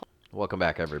Welcome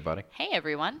back, everybody. Hey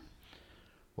everyone.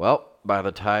 Well, by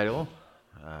the title,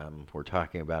 we're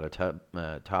talking about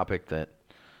a topic that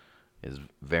is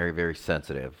very, very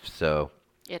sensitive. So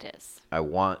It is. I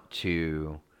want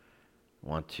to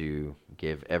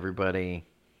give everybody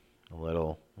a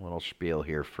little spiel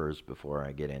here first before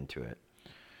I get into it.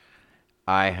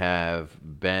 I have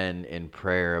been in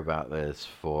prayer about this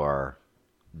for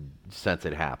since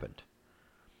it happened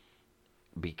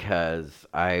because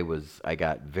I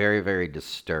got very, very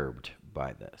disturbed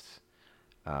by this.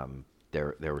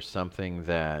 There was something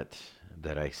that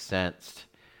I sensed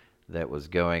that was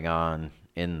going on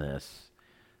in this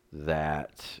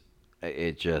that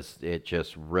it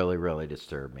just really, really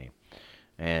disturbed me.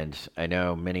 And I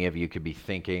know many of you could be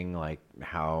thinking like,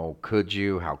 how could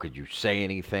you say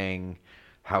anything?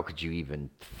 How could you even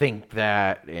think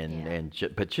that? Yeah.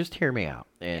 But just hear me out,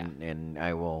 Yeah. and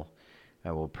I will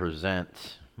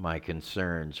present my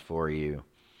concerns for you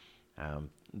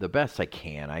the best I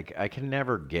can. I can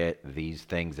never get these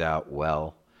things out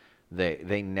well.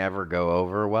 They never go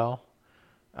over well.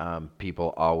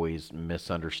 People always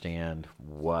misunderstand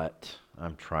what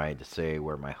I'm trying to say,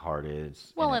 where my heart is,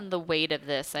 and Well, and the weight of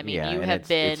this. I mean, yeah, you and have it's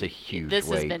a been huge this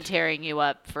has been weight. tearing you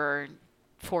up for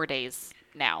 4 days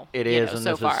now, It is, and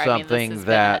so this is far. I mean, this something has been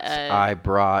that a I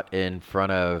brought in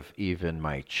front of even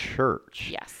my church.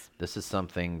 yes. This is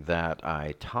something that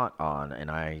I taught on,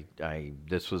 and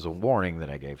this was a warning that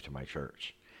I gave to my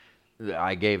church.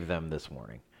 I gave them this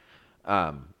warning.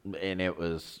 And it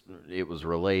was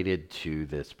related to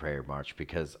this prayer march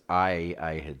because I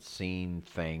had seen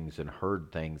things and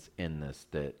heard things in this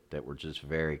that were just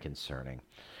very concerning.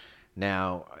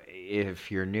 Now, if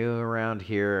you're new around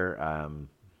here,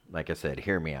 like I said,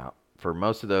 hear me out. For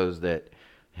most of those that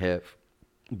have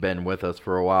been with us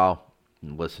for a while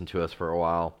and listened to us for a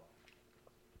while,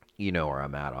 you know where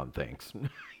I'm at on things.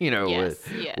 Yes.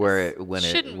 Where Yes. it, when it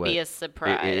Shouldn't what be a it's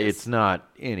surprise. not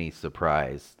any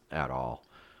surprise at all.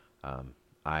 Um,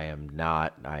 I am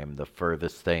not. I am the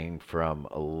furthest thing from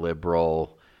a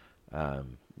liberal.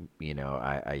 Um, you know,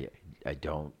 I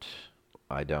don't.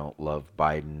 I don't love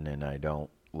Biden, and I don't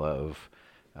love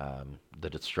the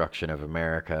destruction of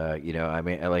America. I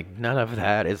mean, like none of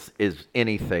that is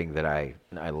anything that I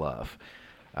love.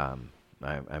 Um,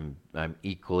 I'm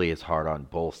equally as hard on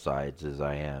both sides as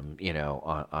I am,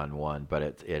 on one.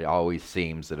 But it always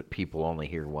seems that people only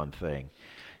hear one thing.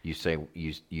 You say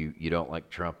you don't like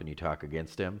Trump and you talk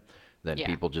against him, then Yeah.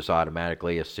 people just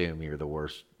automatically assume you're the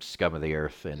worst scum of the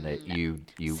earth and that No.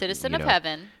 you Citizen you of know,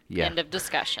 heaven. yeah, End of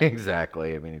discussion.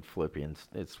 exactly. I mean, Philippians,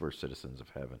 we're citizens of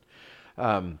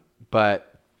heaven.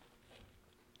 But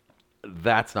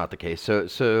that's not the case. So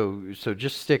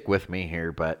just stick with me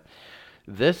here. But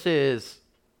this is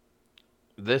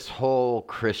this whole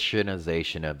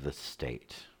Christianization of the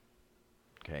state.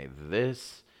 Okay,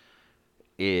 this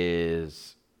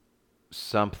is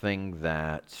something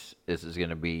that this is going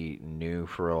to be new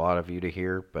for a lot of you to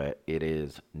hear, but it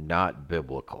is not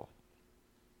biblical.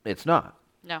 It's not.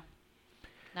 No,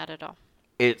 not at all.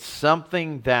 It's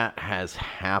something that has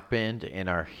happened in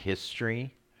our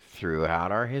history,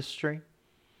 throughout our history,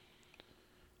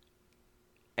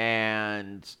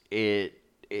 and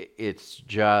it's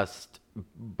just,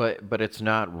 but it's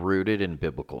not rooted in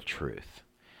biblical truth.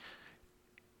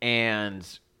 And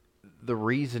the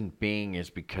reason being is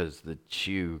because the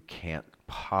two can't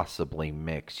possibly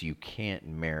mix. You can't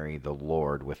marry the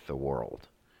Lord with the world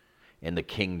and the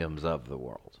kingdoms of the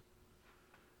world.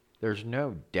 There's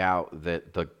no doubt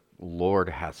that the Lord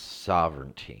has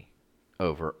sovereignty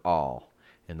over all,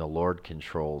 and the Lord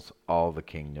controls all the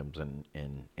kingdoms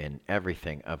and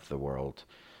everything of the world.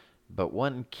 But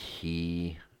one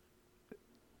key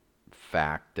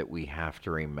fact that we have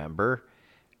to remember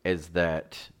is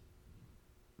that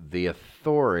the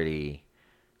authority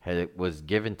was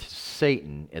given to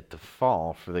Satan at the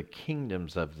fall for the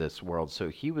kingdoms of this world. So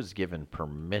he was given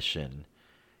permission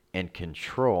and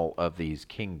control of these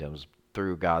kingdoms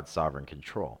through God's sovereign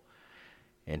control.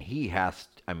 And he has,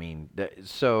 I mean,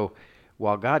 so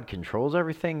while God controls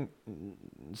everything,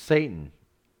 Satan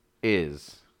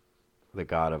is the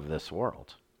God of this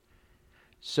world.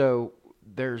 So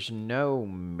there's no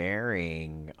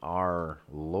marrying our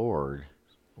Lord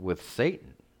with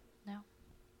Satan. No.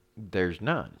 There's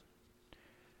none.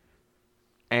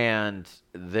 And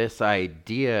this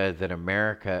idea that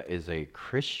America is a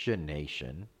Christian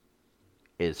nation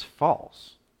is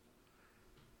false.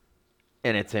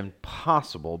 And it's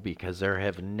impossible because there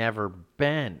have never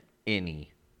been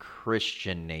any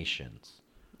Christian nations,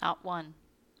 Not one.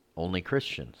 only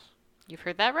Christians. You've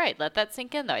heard that right. Let that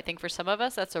sink in, though. I think for some of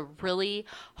us, that's a really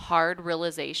hard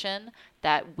realization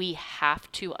that we have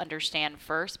to understand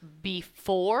first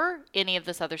before any of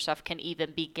this other stuff can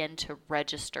even begin to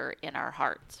register in our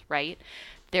hearts, right?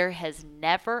 There has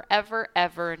never, ever,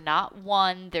 ever, not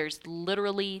one, there's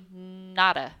literally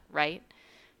nada, right?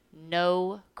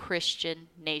 No Christian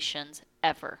nations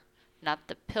ever. Not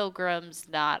the pilgrims,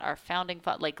 not our founding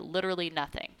fathers, like literally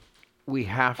nothing. We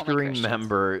have to Only Christians.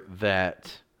 remember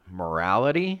that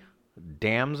morality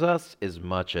damns us as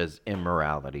much as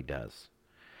immorality does.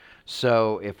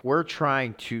 So if we're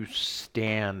trying to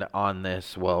stand on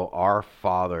this, well, our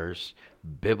fathers'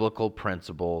 biblical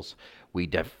principles, we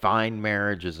define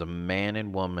marriage as a man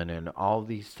and woman and all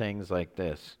these things like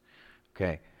this.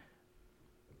 Okay.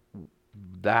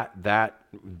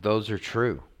 Those are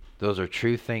true. Those are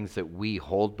true things that we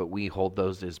hold, but we hold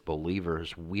those as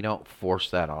believers. We don't force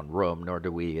that on Rome, nor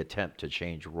do we attempt to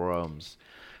change Rome's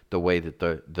the way that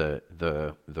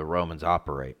the Romans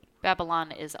operate.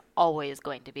 Babylon is always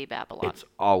going to be Babylon. It's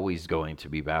always going to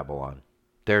be Babylon.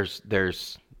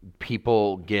 There's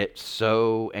people get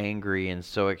so angry and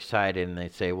so excited, and they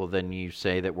say, well, then you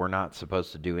say that we're not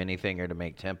supposed to do anything or to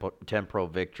make temporal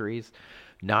victories.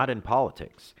 Not in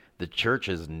politics. The church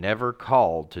is never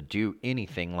called to do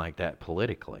anything like that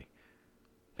politically.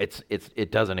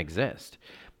 It doesn't exist.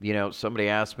 You know, somebody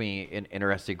asked me an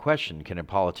interesting question: can a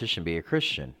politician be a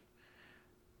Christian?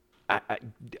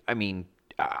 I mean,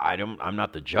 I'm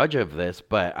not the judge of this,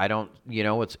 but I don't. You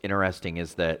know, what's interesting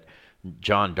is that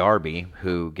John Darby,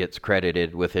 who gets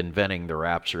credited with inventing the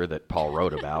rapture that Paul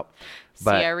wrote about, See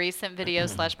our recent video /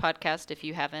 podcast if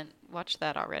you haven't watched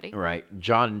that already. Right,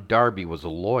 John Darby was a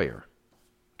lawyer.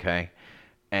 Okay,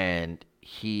 and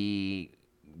he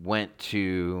went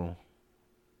to,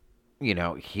 you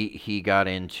know, he got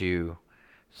into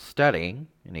studying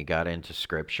and he got into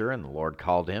scripture, and the Lord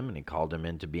called him and he called him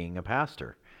into being a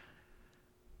pastor.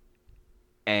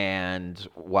 And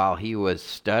while he was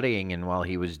studying and while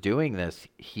he was doing this,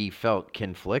 he felt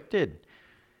conflicted.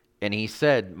 And he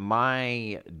said,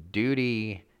 my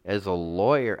duty as a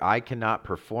lawyer, I cannot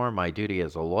perform my duty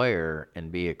as a lawyer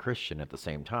and be a Christian at the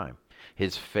same time.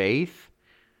 His faith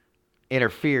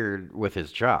interfered with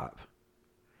his job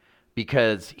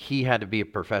because he had to be a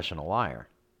professional liar,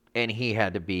 and he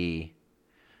had to be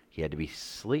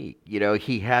sleek. You know,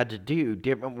 he had to do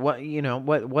different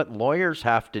what lawyers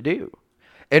have to do.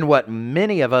 And what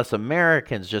many of us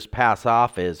Americans just pass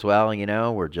off is, well, you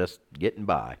know, we're just getting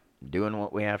by, doing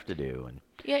what we have to do. And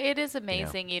yeah, it is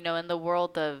amazing, you know, in the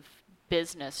world of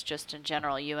business, just in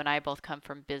general, you and I both come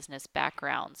from business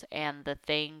backgrounds, and the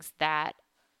things that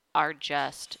are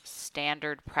just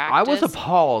standard practice. I was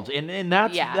appalled, and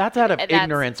that's out of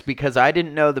ignorance because I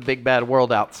didn't know the big bad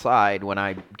world outside when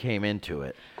I came into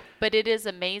it. But it is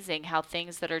amazing how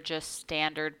things that are just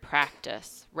standard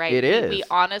practice, right? It is. We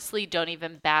honestly don't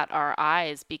even bat our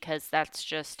eyes because that's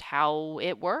just how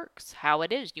it works, how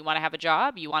it is. You want to have a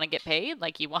job, you want to get paid,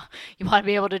 like you want to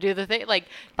be able to do the thing, like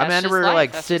I remember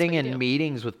like sitting in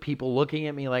meetings with people looking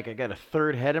at me like I got a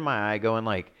third head in my eye, going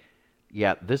like,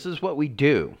 "Yeah, this is what we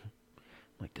do."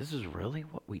 I'm like, this is really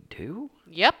what we do?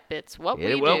 Yep, it's what we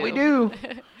do. What we do.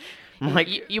 I'm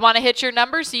like, you want to hit your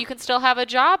numbers so you can still have a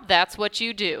job? That's what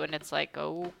you do. And it's like,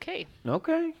 okay.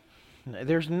 Okay.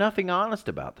 There's nothing honest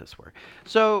about this work.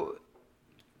 So,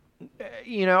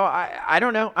 you know, I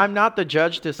don't know. I'm not the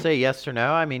judge to say yes or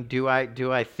no. I mean, do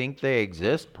I think they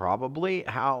exist? Probably.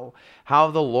 How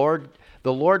the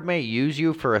Lord may use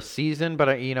you for a season,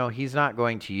 but you know, He's not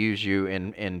going to use you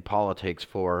in politics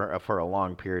for a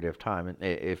long period of time.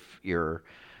 If you're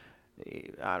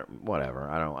whatever.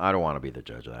 I don't want to be the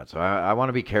judge of that. So I want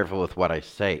to be careful with what I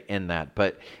say in that.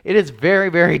 But it is very,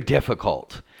 very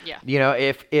difficult. Yeah. You know,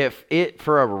 if it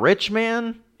for a rich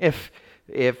man, if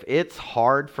it's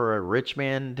hard for a rich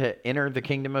man to enter the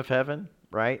kingdom of heaven,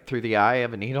 right, through the eye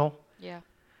of a needle. Yeah.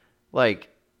 Like,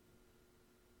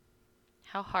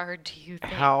 how hard do you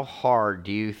think? How hard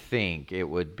do you think it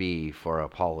would be for a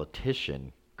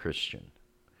politician Christian?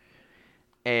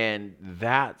 And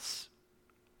that's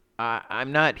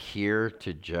I'm not here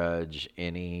to judge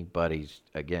anybody's,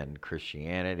 again,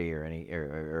 Christianity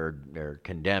or or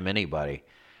condemn anybody.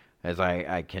 As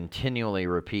I continually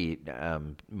repeat,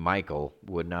 Michael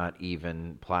would not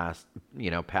even pass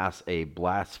a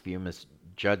blasphemous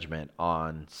judgment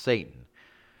on Satan.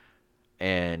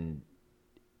 And,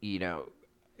 you know,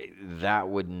 I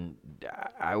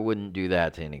wouldn't do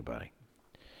that to anybody.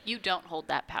 You don't hold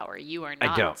that power. You are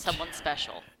not someone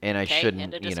special. And I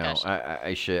shouldn't, you know,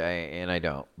 I should, and I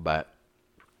don't, but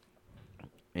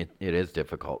it is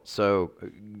difficult. So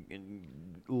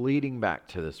leading back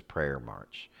to this prayer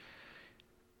march,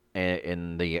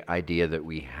 in the idea that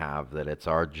we have that it's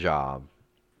our job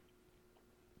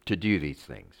to do these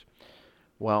things.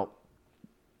 Well,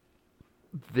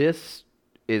 this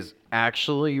is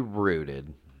actually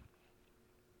rooted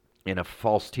in a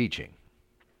false teaching.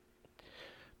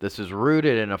 This is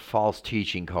rooted in a false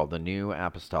teaching called the New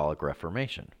Apostolic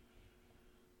Reformation.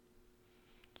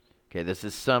 Okay, this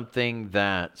is something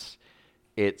that's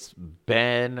it's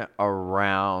been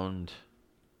around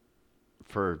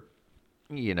for,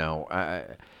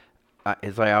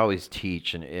 as I always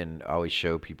teach and always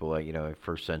show people, like,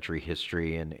 first century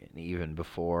history and even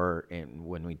before, and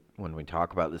when we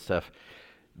talk about this stuff,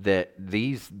 that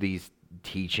these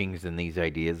teachings and these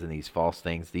ideas and these false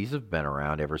things, these have been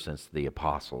around ever since the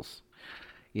apostles.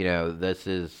 This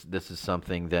is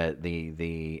something that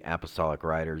the apostolic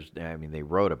writers, I mean, they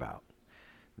wrote about.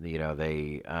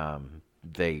 They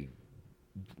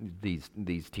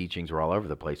these teachings were all over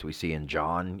the place. We see in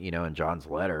John, in John's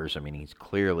letters, I mean, he's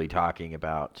clearly talking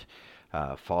about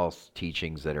false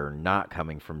teachings that are not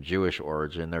coming from Jewish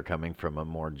origin. They're coming from a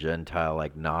more Gentile,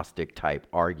 agnostic type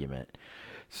argument.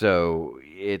 So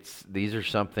these are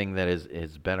something that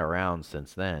has been around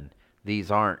since then.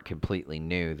 These aren't completely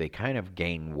new. They kind of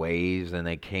gain waves, and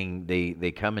they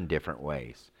come in different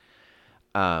ways.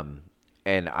 Um,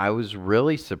 and I was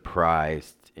really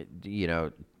surprised,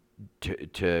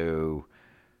 to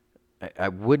I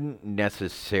wouldn't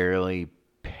necessarily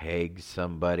peg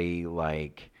somebody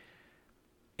like,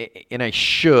 and I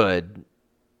should,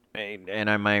 and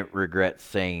I might regret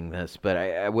saying this, but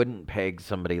I wouldn't peg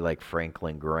somebody like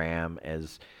Franklin Graham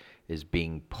as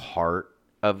being part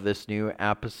of this new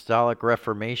apostolic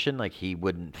reformation. Like, he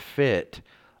wouldn't fit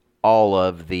all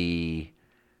of the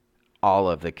all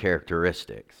of the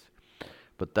characteristics.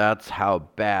 But that's how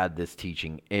bad this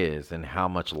teaching is, and how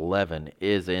much leaven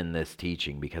is in this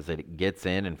teaching, because it gets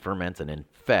in and ferments and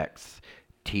infects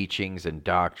teachings and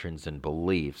doctrines and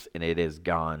beliefs, and it has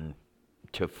gone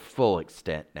to full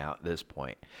extent now at this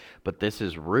point. But this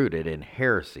is rooted in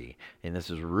heresy, and this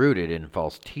is rooted in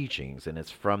false teachings, and it's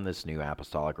from this new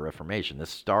apostolic reformation. This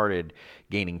started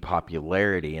gaining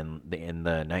popularity in the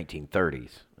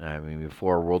 1930s. I mean,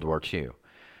 before World War II.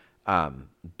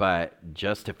 But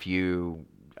just a few,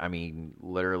 I mean,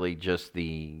 literally just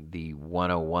the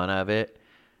 101 of it,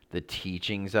 the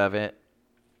teachings of it.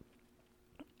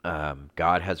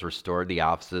 God has restored the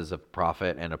offices of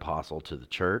prophet and apostle to the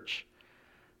church.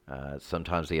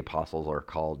 Sometimes the apostles are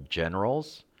called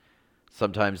generals.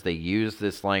 Sometimes they use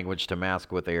this language to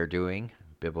mask what they are doing.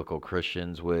 Biblical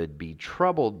Christians would be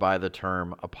troubled by the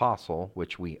term apostle,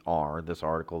 which we are. This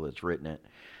article that's written it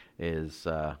is,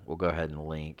 we'll go ahead and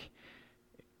link.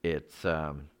 It's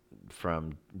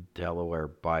from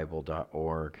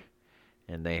DelawareBible.org,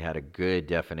 and they had a good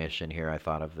definition here, I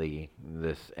thought, of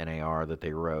this NAR that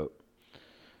they wrote.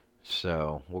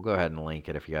 So we'll go ahead and link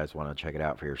it if you guys want to check it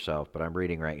out for yourself. But I'm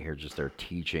reading right here just their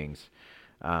teachings.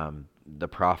 The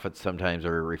prophets sometimes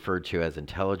are referred to as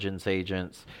intelligence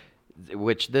agents,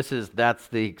 which that's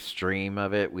the extreme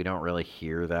of it. We don't really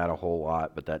hear that a whole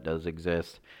lot, but that does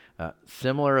exist.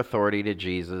 Similar authority to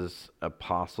Jesus,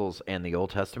 apostles, and the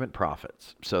Old Testament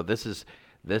prophets. So this is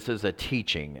a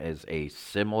teaching as a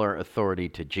similar authority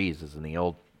to Jesus and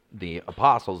the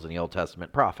apostles and the Old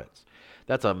Testament prophets.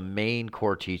 That's a main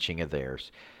core teaching of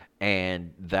theirs,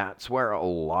 and that's where a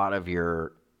lot of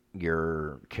your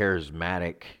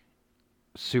charismatic,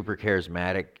 super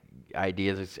charismatic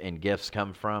ideas and gifts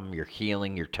come from. Your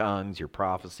healing, your tongues, your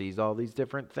prophecies, all these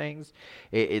different things.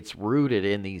 It's rooted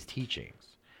in these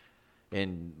teachings.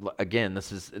 And again,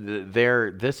 this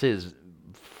is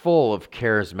full of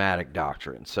charismatic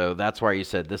doctrine. So that's why you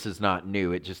said this is not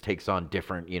new. It just takes on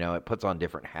different, it puts on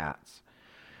different hats.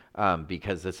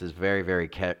 Because this is very, very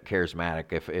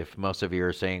charismatic. If most of you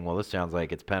are saying, well, this sounds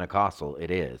like it's Pentecostal,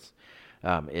 it is.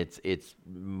 It's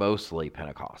mostly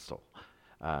Pentecostal.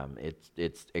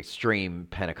 It's extreme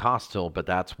Pentecostal, but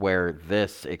that's where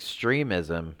this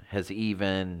extremism has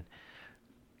even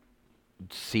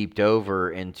seeped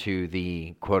over into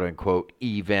the quote-unquote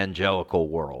evangelical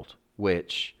world,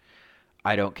 which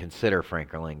I don't consider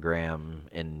Franklin Graham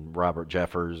and Robert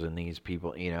Jeffers and these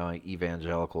people,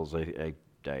 evangelicals.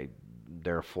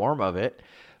 They're a form of it.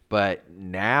 But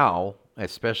now,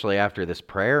 especially after this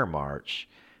prayer march,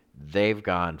 they've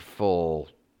gone full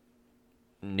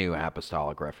new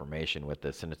apostolic reformation with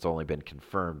this, and it's only been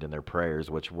confirmed in their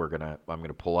prayers, which I'm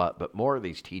gonna pull up. But more of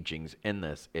these teachings in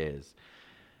this is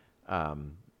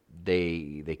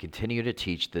they continue to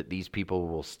teach that these people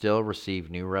will still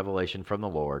receive new revelation from the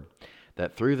Lord,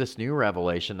 that through this new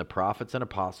revelation the prophets and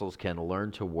apostles can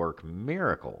learn to work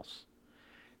miracles,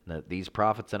 that these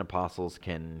prophets and apostles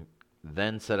can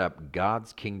then set up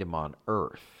God's kingdom on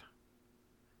earth.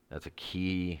 That's a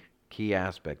key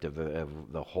aspect of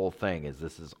the whole thing. Is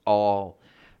this is all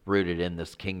rooted in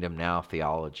this kingdom now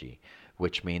theology,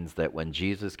 which means that when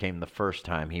Jesus came the first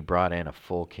time, he brought in a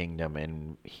full kingdom,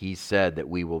 and he said that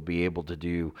we will be able to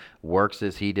do works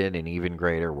as he did and even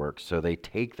greater works. So they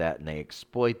take that and they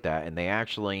exploit that, and they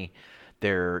actually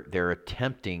they're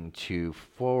attempting to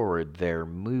forward their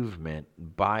movement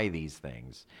by these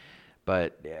things.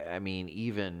 But I mean,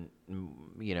 even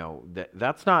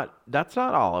that's not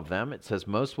all of them. It says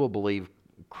most will believe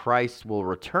Christ will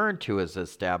return to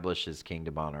establish his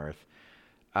kingdom on earth.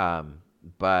 Um,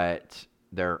 but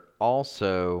they're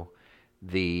also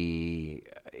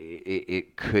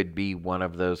it could be one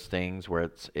of those things where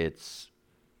it's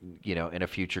in a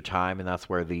future time, and that's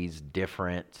where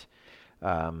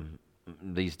um,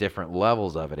 these different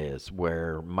levels of it is.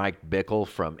 Where Mike Bickle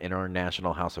from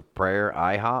International House of Prayer,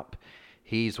 IHOP,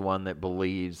 he's one that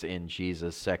believes in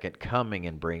Jesus' second coming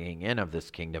and bringing in of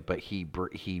this kingdom, but he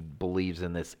believes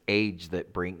in this age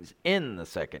that brings in the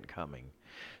second coming.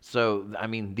 So I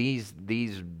mean, these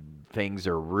things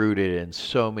are rooted in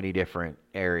so many different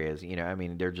areas. I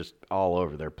mean, they're just all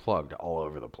over. They're plugged all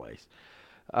over the place.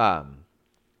 Um,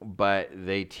 but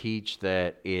they teach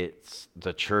that it's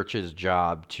the church's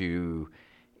job to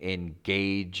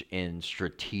engage in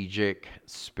strategic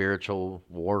spiritual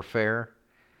warfare,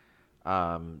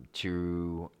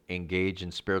 to engage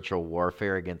in spiritual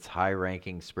warfare against high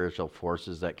ranking spiritual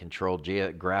forces that control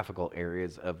geographical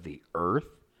areas of the earth,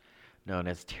 known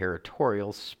as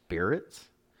territorial spirits.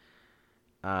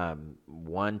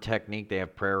 One technique, they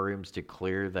have prayer rooms to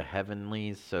clear the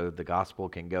heavenlies so the gospel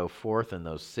can go forth in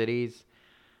those cities.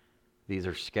 These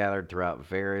are scattered throughout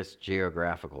various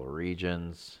geographical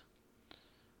regions.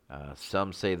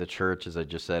 Some say the church, as I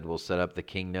just said, will set up the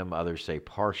kingdom. Others say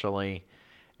partially.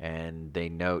 And they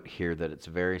note here that it's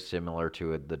very similar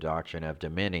to the doctrine of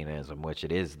dominionism, which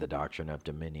it is the doctrine of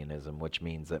dominionism, which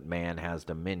means that man has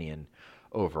dominion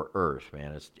over earth.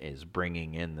 Man is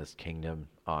bringing in this kingdom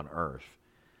on earth.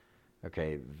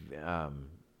 Okay,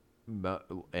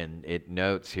 and it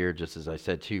notes here, just as I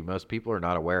said too, most people are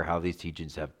not aware how these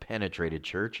teachings have penetrated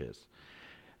churches,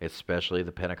 especially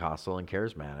the Pentecostal and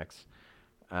Charismatics.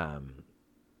 Um,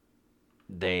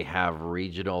 they have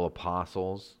regional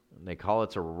apostles. They call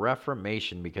it a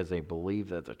reformation because they believe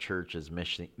that the church is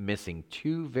missing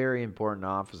two very important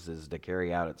offices to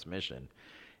carry out its mission,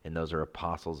 and those are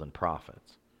apostles and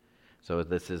prophets. So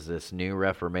this is this new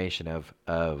reformation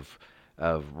of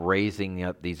raising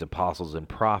up these apostles and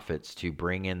prophets to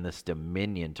bring in this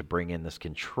dominion, to bring in this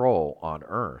control on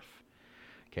earth.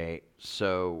 Okay,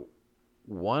 so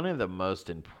one of the most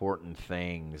important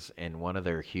things, and one of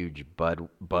their huge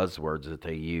buzzwords that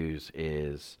they use,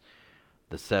 is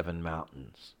the seven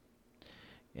mountains.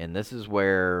 And this is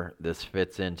where this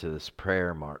fits into this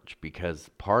prayer march, because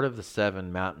part of the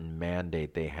seven mountain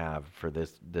mandate they have for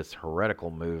this heretical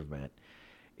movement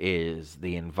is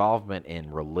the involvement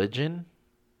in religion,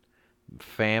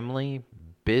 family,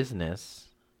 business,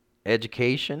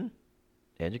 education,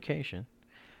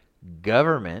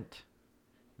 government,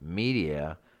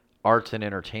 media, arts and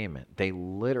entertainment. They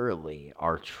literally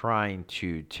are trying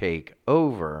to take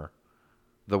over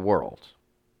the world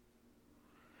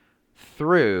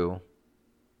through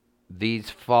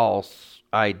these false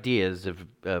ideas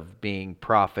of being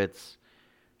prophets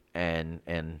and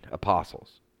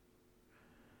apostles.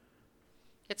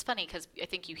 It's funny because I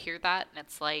think you hear that and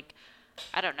it's like,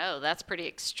 I don't know, that's pretty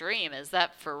extreme. Is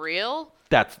that for real?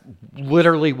 That's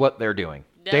literally what they're doing.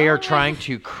 No. They are trying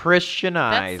to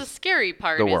Christianize That's the scary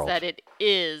part, the is world. that it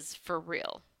is for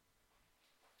real.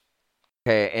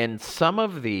 Okay, and some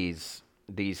of these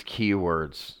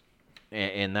keywords,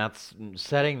 and that's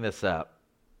setting this up.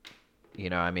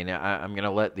 I mean, I'm going to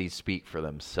let these speak for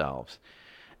themselves.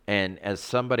 And as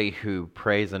somebody who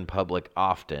prays in public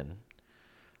often,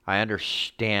 I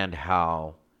understand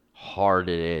how hard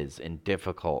it is and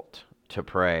difficult to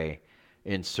pray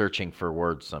in searching for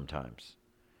words sometimes.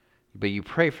 But you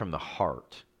pray from the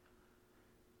heart.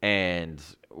 And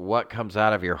what comes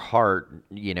out of your heart,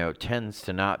 tends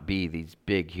to not be these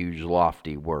big, huge,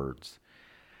 lofty words.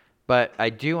 But I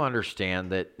do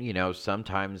understand that,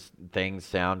 sometimes things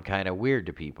sound kind of weird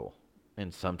to people.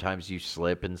 And sometimes you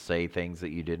slip and say things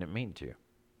that you didn't mean to.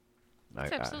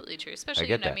 That's absolutely true. Especially,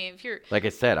 get that. I mean, if you're... Like I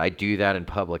said, I do that in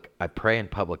public. I pray in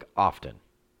public often.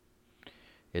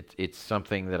 It's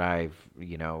something that I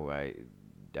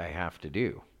have to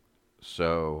do.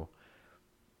 So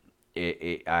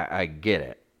I get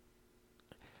it.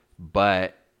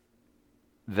 But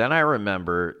then I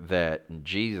remember that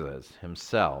Jesus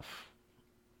himself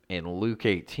in Luke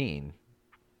 18,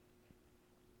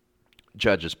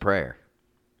 judges prayer.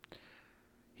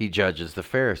 He judges the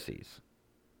Pharisees.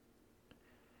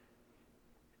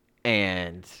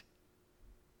 And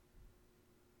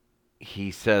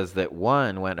he says that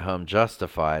one went home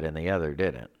justified and the other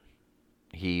didn't.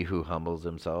 He who humbles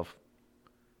himself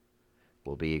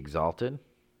will be exalted,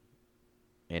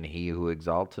 and he who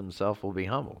exalts himself will be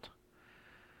humbled.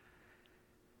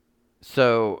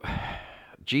 So,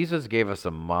 Jesus gave us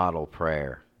a model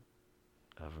prayer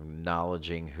of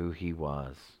acknowledging who he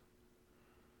was,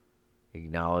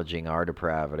 acknowledging our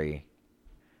depravity,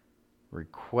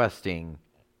 requesting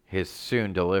his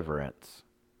soon deliverance,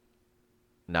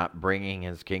 not bringing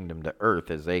his kingdom to earth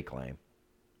as they claim,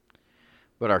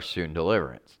 but our soon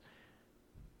deliverance.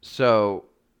 So,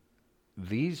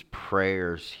 these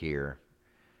prayers here,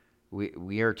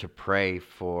 we are to pray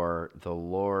for the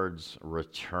Lord's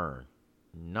return,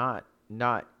 not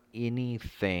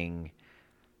anything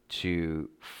to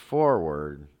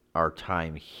forward our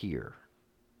time here.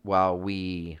 While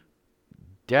we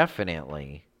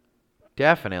definitely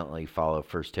follow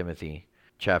 1 Timothy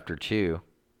chapter 2,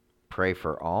 pray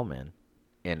for all men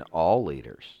and all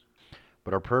leaders.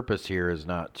 But our purpose here is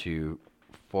not to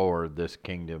forward this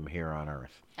kingdom here on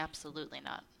earth. Absolutely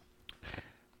not.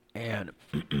 And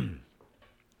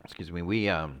excuse me, we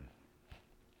as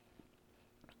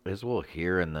we'll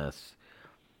hear in this,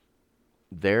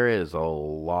 there is a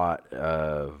lot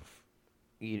of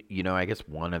I guess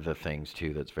one of the things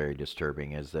too that's very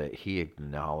disturbing is that he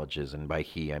acknowledges, and by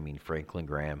he I mean Franklin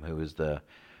Graham, who is the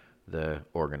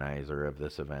organizer of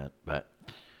this event, but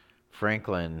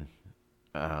Franklin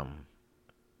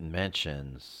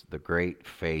mentions the great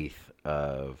faith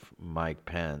of Mike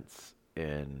Pence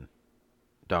in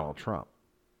Donald Trump.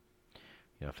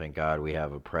 Thank God we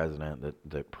have a president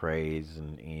that prays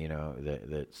and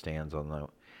that stands on the.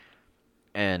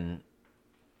 And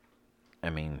I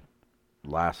mean,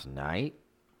 last night,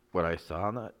 what I saw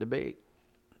in that debate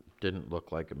didn't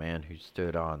look like a man who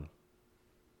stood on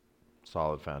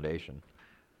solid foundation.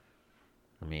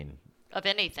 I mean, of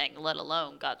anything, let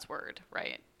alone God's word,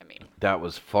 right? I mean, that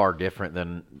was far different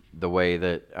than the way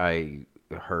that I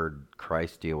heard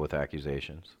Christ deal with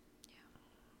accusations.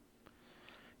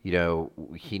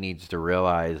 He needs to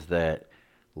realize that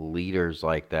leaders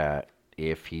like that,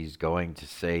 if he's going to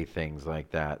say things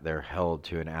like that, they're held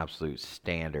to an absolute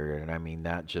standard. And I mean,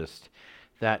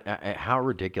 how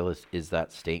ridiculous is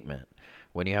that statement?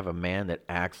 When you have a man that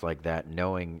acts like that,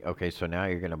 knowing, okay, so now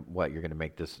you're going to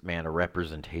make this man a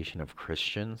representation of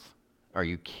Christians? Are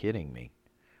you kidding me?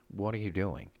 What are you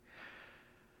doing?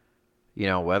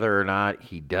 Whether or not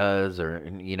he does, or,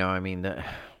 I mean,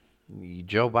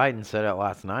 Joe Biden said it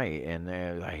last night, and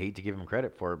I hate to give him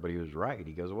credit for it, but he was right.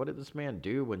 He goes, what did this man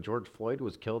do when George Floyd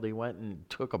was killed? He went and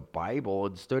took a Bible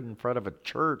and stood in front of a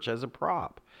church as a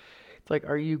prop. It's like,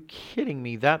 are you kidding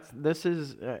me? This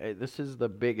is the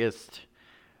biggest.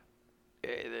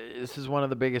 This is one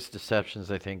of the biggest deceptions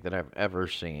I think that I've ever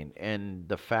seen, and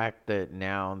the fact that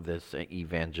now this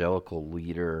evangelical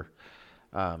leader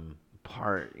aspect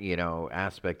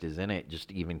is in it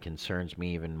just even concerns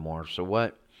me even more. So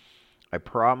what? I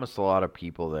promised a lot of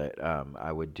people that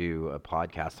I would do a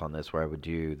podcast on this, where I would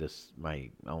do my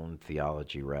own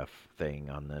theology ref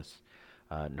thing on this.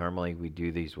 Normally we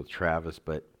do these with Travis,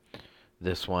 but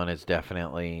this one is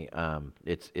definitely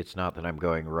it's not that I'm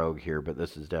going rogue here, but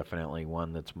this is definitely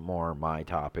one that's more my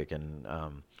topic, and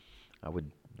I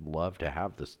would love to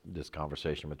have this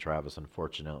conversation with Travis.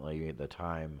 Unfortunately, the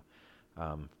time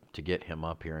to get him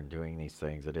up here and doing these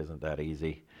things, it isn't that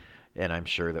easy. And I'm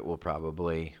sure that we'll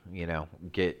probably,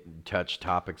 touch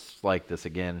topics like this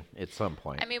again at some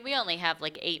point. I mean, we only have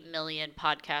like 8 million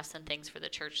podcasts and things for the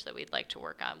church that we'd like to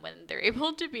work on when they're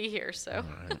able to be here. So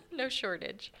right. No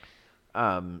shortage.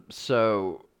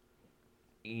 So,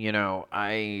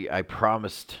 I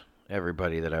promised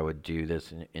everybody that I would do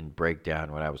this and break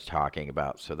down what I was talking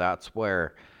about. So that's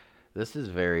where this is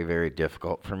very, very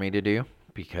difficult for me to do,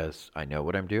 because I know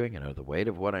what I'm doing. I know the weight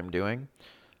of what I'm doing.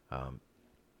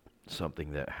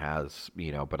 Something that has,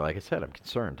 but like I said, I'm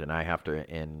concerned, and I have to,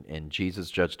 and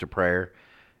Jesus judged to prayer,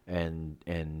 and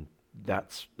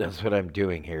that's what I'm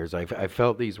doing here. Is I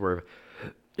felt these were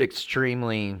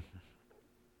extremely,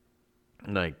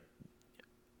 like,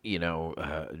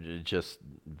 just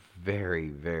very,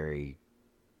 very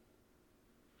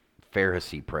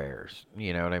Pharisee prayers.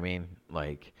 You know what I mean?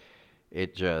 Like,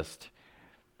 it just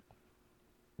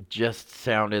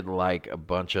sounded like a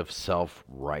bunch of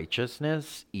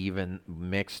self-righteousness, even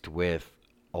mixed with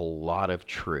a lot of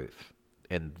truth.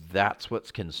 And that's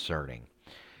what's concerning,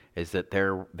 is that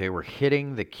they were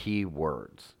hitting the key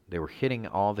words. They were hitting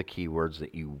all the key words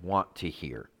that you want to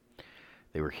hear.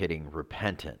 They were hitting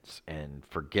repentance and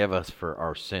forgive us for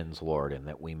our sins, Lord, and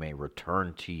that we may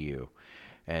return to you,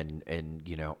 and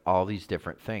all these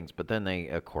different things. But then they,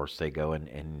 of course, they go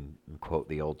and quote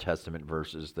the Old Testament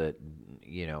verses that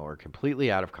are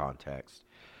completely out of context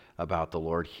about the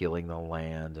Lord healing the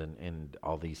land and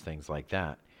all these things like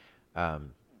that,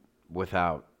 um,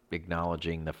 without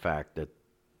acknowledging the fact that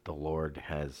the Lord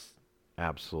has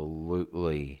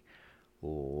absolutely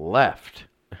left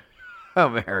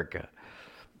America.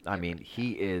 I mean,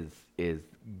 he is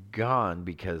gone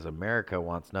because America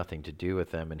wants nothing to do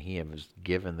with them, and he has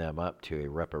given them up to a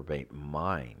reprobate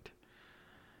mind.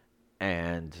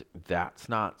 And that's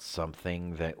not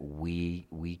something that we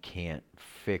can't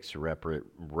fix.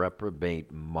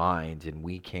 Reprobate mind, and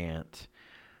we can't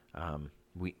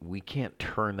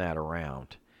turn that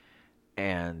around.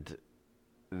 And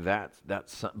that's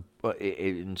some, but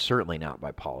and certainly not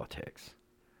by politics.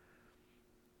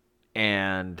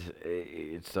 And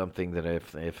it's something that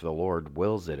if the Lord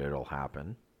wills it, it'll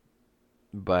happen.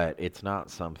 But it's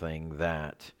not something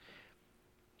that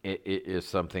it is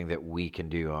something that we can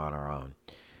do on our own.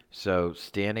 So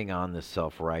standing on this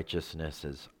self-righteousness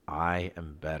is I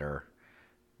am better,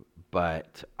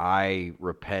 but I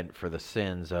repent for the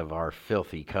sins of our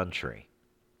filthy country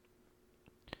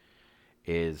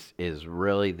is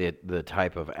really the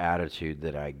type of attitude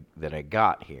that I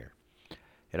got here.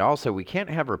 And also, we can't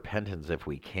have repentance if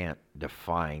we can't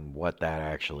define what that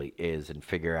actually is and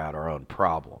figure out our own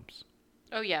problems.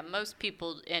 Oh yeah, most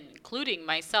people, including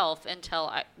myself, until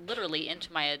I literally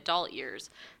into my adult years,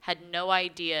 had no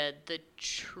idea the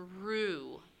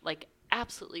true, like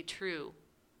absolutely true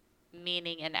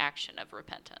meaning and action of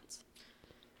repentance.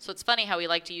 So it's funny how we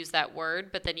like to use that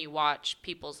word, but then you watch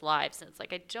people's lives and it's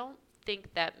like I don't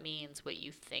think that means what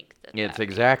you think It's that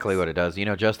exactly means. what it does.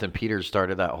 Justin Peters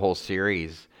started that whole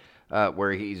series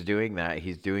where he's doing that.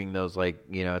 He's doing those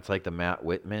it's like the Matt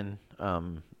Whitman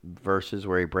verses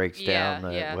where he breaks down Yeah,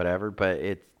 the yeah. whatever. But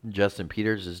it's Justin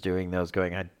Peters is doing those,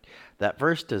 going, that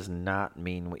verse does not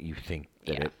mean what you think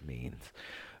that Yeah. it means.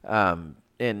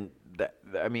 And that,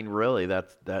 I mean, really,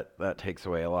 that takes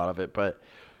away a lot of it. But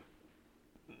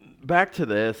back to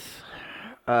this.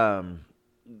 Um,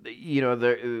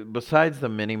 besides the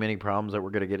many problems that we're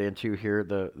going to get into here,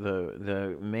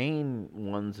 the main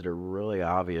ones that are really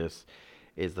obvious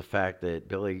is the fact that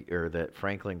that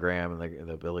Franklin Graham and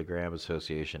the Billy Graham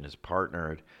Association is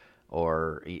partnered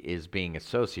or is being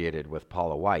associated with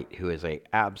Paula White, who is a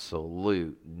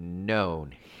absolute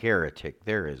known heretic.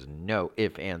 There is no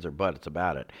ifs, ands, or buts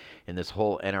about it. And this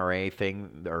whole NRA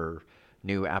thing, or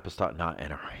New Apostolic, not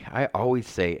NRA. I always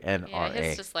say Yeah,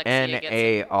 his NRA. dyslexia gets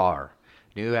him. NAR.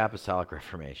 New Apostolic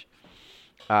Reformation.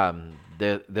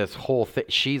 This whole thing.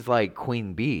 She's like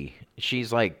Queen Bee.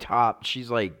 She's like top. She's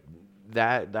like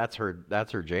that. That's her.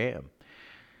 That's her jam.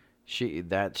 She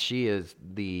is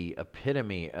the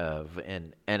epitome of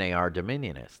an NAR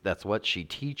Dominionist. That's what she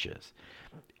teaches,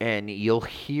 and you'll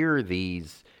hear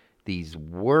these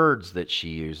words that she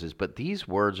uses, but these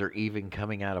words are even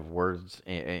coming out of words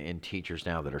in teachers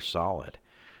now that are solid.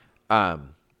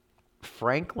 Um,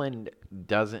 Franklin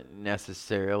doesn't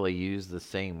necessarily use the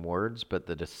same words, but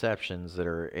the deceptions that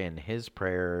are in his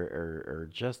prayer are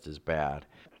just as bad.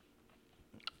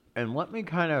 And let me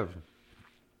kind of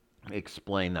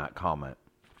explain that comment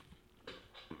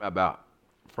about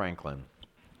Franklin.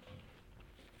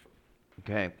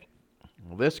 Okay.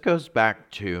 Well, this goes back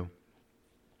to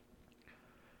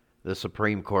the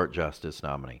Supreme Court Justice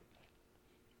nominee,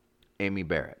 Amy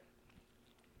Barrett.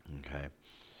 Okay.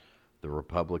 The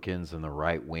Republicans and the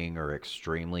right wing are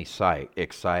extremely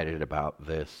excited about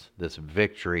this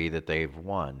victory that they've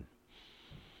won,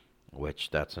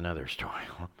 which that's another story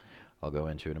I'll go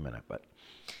into in a minute. But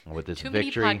with this Too many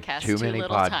victory, podcasts, too too many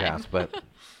little time. podcasts. But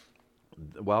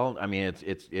well, I mean,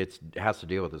 it has to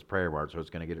deal with this prayer word, so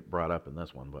it's going to get it brought up in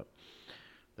this one. But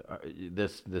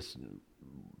this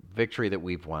victory that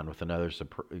we've won with another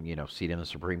seat in the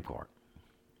Supreme Court,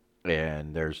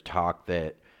 and there's talk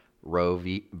that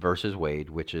versus Wade,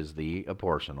 which is the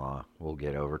abortion law, will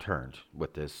get overturned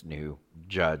with this new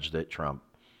judge that Trump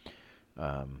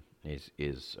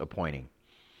is appointing.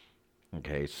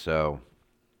 Okay, so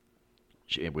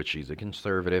which she's a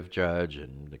conservative judge,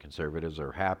 and the conservatives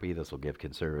are happy. This will give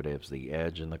conservatives the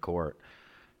edge in the court.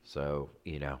 So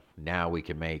now we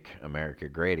can make America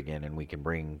great again, and we can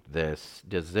bring this.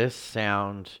 Does this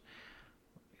sound?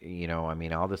 I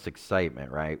mean, all this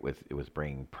excitement, right? With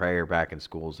bringing prayer back in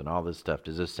schools and all this stuff.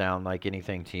 Does this sound like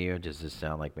anything to you? Does this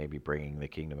sound like maybe bringing the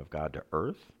kingdom of God to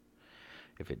earth?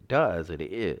 If it does, it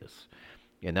is,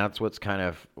 and that's what's kind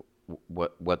of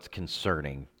what's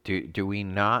concerning. Do we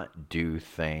not do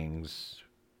things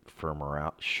for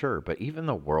morality. Sure, but even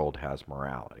the world has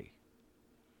morality.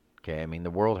 Okay, I mean, the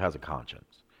world has a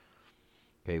conscience.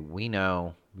 Okay, we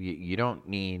know you don't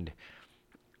need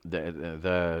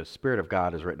the Spirit of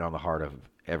God is written on the heart of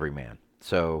every man.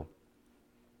 So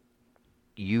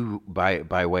you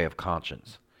by way of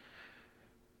conscience.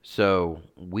 So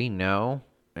we know,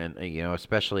 and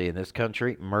especially in this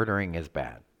country, murdering is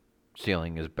bad,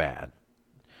 stealing is bad.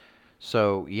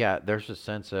 So yeah, there's a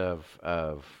sense of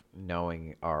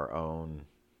knowing our own,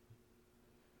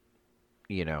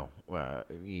 knowing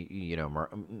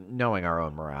our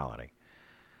own morality.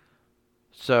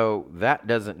 So that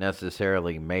doesn't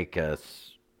necessarily make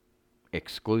us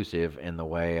exclusive in the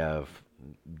way of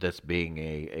this being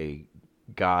a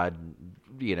God,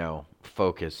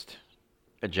 focused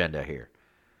agenda here.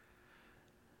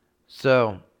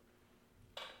 So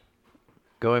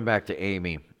going back to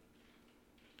Amy,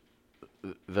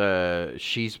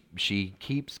 she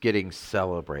keeps getting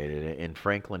celebrated, and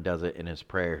Franklin does it in his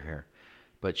prayer here.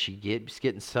 But she keeps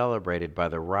getting celebrated by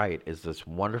the right as this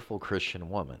wonderful Christian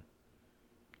woman.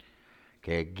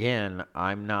 Okay, again,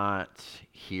 I'm not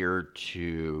here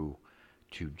to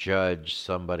judge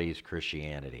somebody's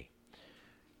Christianity.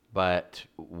 But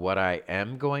what I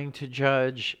am going to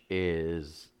judge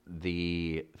is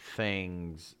the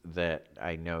things that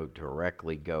I know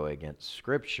directly go against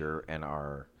Scripture and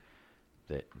are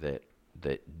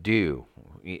that do,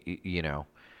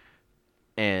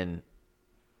 And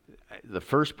the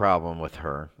first problem with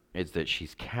her is that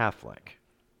she's Catholic.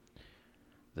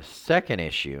 The second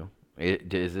issue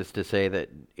is this to say that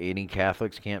any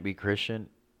Catholics can't be Christian?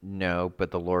 No,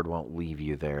 but the Lord won't leave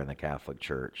you there in the Catholic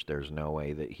Church. There's no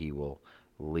way that He will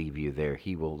leave you there.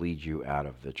 He will lead you out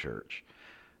of the church.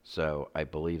 So I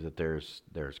believe that there's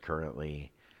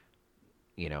currently,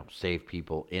 saved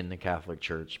people in the Catholic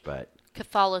Church, but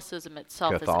Catholicism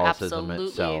itself Catholicism is absolutely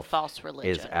itself a false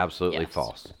religion. is absolutely Yes.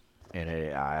 false,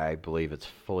 and I believe it's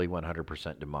fully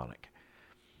 100% demonic.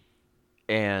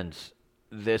 And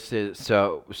this is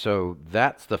so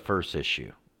that's the first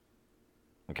issue.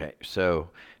 Okay, so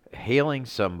hailing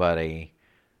somebody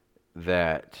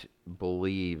that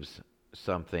believes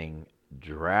something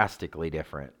drastically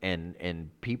different, and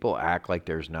people act like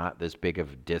there's not this big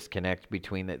of a disconnect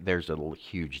between that. There's a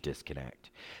huge disconnect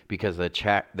because the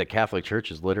Catholic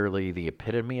Church is literally the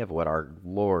epitome of what our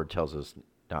Lord tells us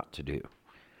not to do.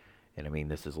 And I mean,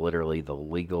 this is literally the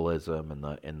legalism and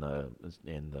the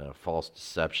false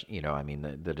deception.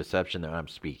 The deception that I'm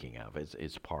speaking of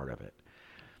is part of it.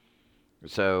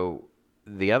 So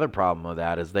the other problem with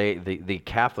that is the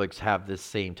Catholics have this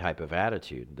same type of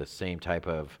attitude, the same type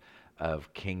of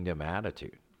kingdom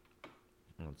attitude.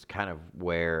 And it's kind of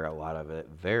where a lot of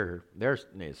their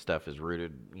stuff is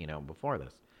rooted, before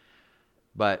this.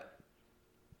 But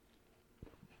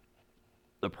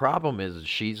the problem is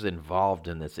she's involved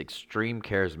in this extreme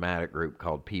charismatic group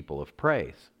called People of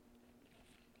Praise.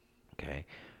 Okay.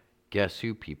 Guess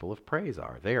who People of Praise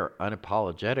are? They are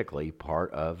unapologetically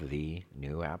part of the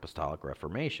New Apostolic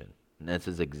Reformation. And this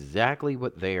is exactly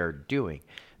what they are doing.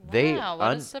 Wow,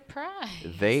 what a surprise.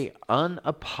 They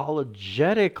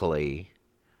unapologetically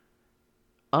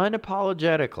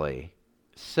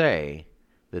say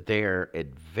that they are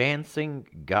advancing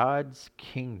God's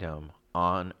kingdom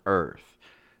on earth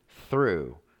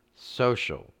through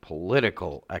social,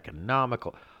 political,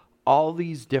 economical, all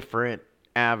these different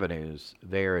avenues.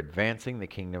 They are advancing the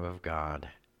kingdom of God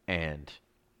and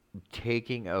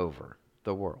taking over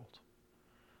the world.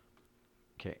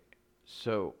 Okay,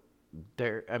 so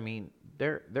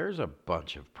there's a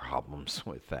bunch of problems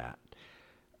with that.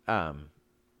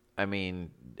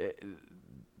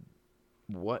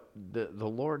 What the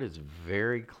Lord is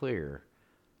very clear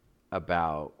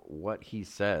about what He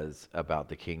says about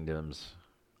the kingdoms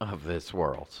of this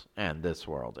world, and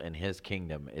His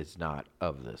kingdom is not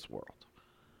of this world.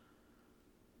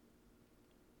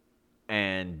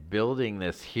 And building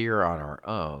this here on our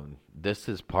own, this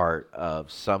is part of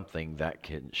something that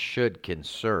should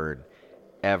concern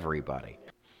everybody.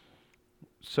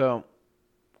 So,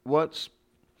 what's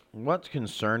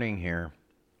concerning here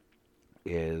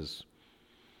is,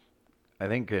 I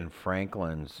think in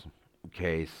Franklin's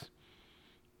case,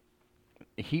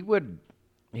 he would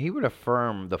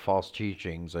affirm the false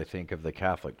teachings, I think, of the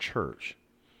Catholic Church,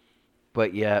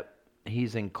 but yet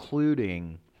he's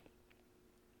including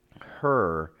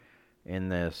her in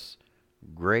this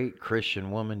great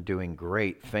Christian woman doing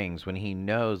great things when he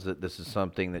knows that this is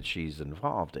something that she's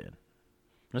involved in.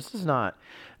 This is not,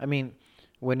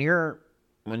 when you're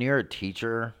a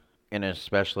teacher, and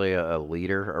especially a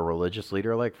leader, a religious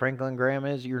leader like Franklin Graham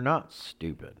is, you're not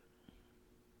stupid.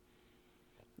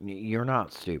 You're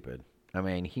not stupid. I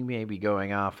mean, he may be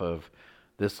going off of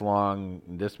this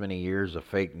many years of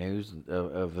fake news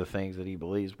of the things that he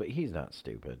believes, but he's not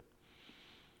stupid.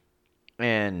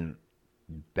 And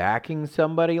backing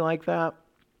somebody like that,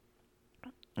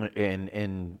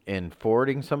 and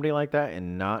forwarding somebody like that,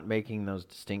 and not making those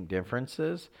distinct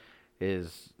differences,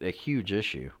 is a huge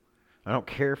issue. I don't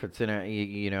care if it's in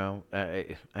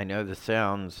a, I know this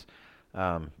sounds,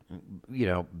 um,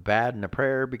 bad in a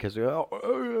prayer because,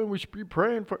 we should be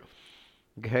praying for.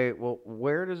 Okay, well,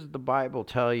 where does the Bible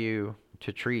tell you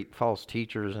to treat false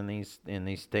teachers in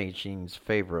these teachings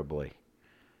favorably?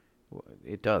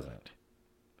 It doesn't.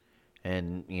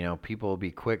 And, people will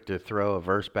be quick to throw a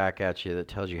verse back at you that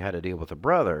tells you how to deal with a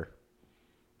brother,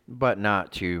 but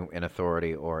not to an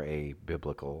authority or a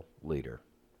biblical leader.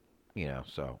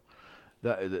 So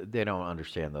they don't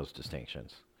understand those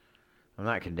distinctions. I'm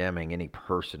not condemning any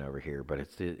person over here, but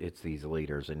it's these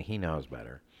leaders, and he knows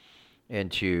better. And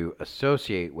to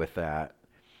associate with that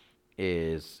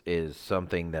is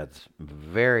something that's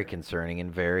very concerning,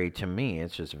 and very, to me,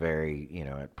 it's just very,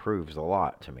 it proves a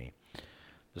lot to me.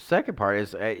 The second part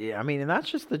is, I mean, and that's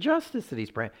just the justice that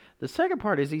he's praying. The second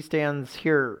part is he stands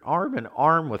here arm in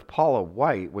arm with Paula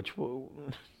White, which we'll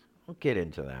get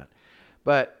into that.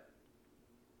 But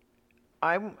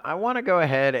I want to go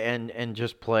ahead and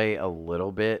just play a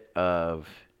little bit of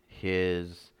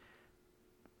his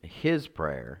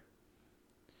prayer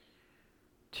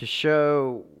to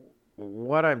show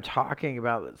what I'm talking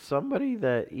about. That somebody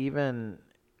that even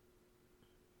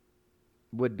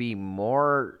would be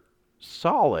more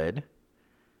solid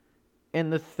in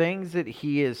the things that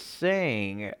he is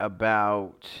saying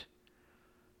about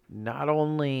not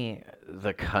only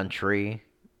the country,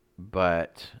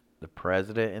 but the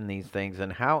president and these things,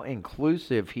 and how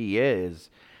inclusive he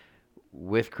is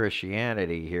with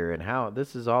Christianity here, and how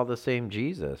this is all the same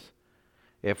Jesus.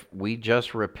 If we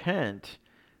just repent,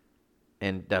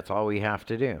 and that's all we have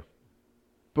to do.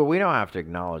 But we don't have to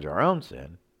acknowledge our own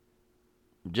sin,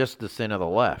 just the sin of the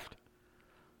left.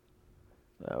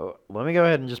 So let me go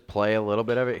ahead and just play a little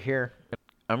bit of it here.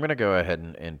 I'm going to go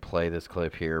ahead and play this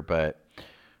clip here, but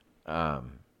I'll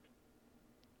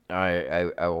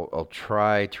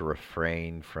try to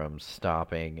refrain from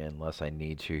stopping unless I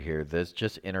need to here. This,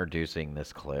 just introducing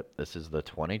this clip. This is the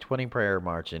 2020 prayer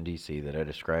march in D.C. that I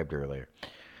described earlier.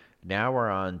 Now we're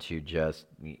on to just,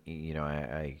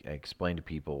 I explained to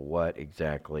people what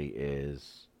exactly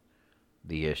is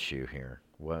the issue here.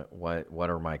 What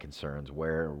are my concerns?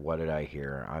 What did I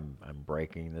hear? I'm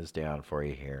breaking this down for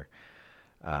you here.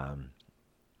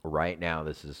 Right now,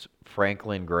 this is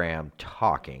Franklin Graham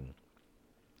talking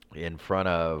in front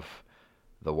of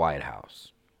the White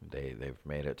House. They've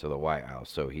made it to the White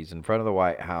House. So he's in front of the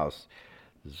White House.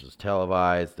 This is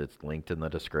televised. It's linked in the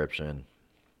description.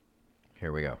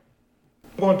 Here we go.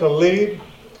 I'm going to lead,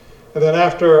 and then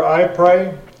after I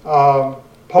pray,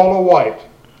 Paula White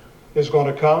is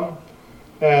going to come,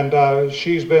 and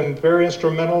she's been very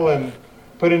instrumental in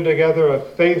putting together a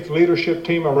faith leadership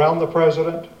team around the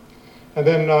president. And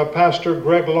then Pastor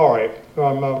Greg Laurie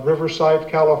from Riverside,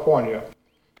 California.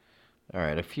 All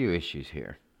right, a few issues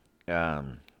here. I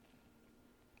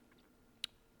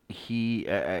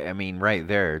mean, right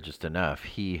there, just enough.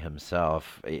 He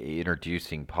himself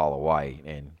introducing Paula White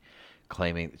and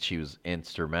claiming that she was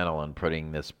instrumental in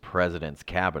putting this president's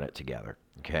cabinet together.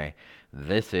 Okay,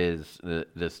 this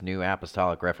new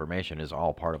apostolic reformation is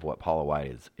all part of what Paula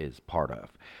White is part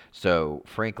of. So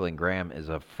Franklin Graham is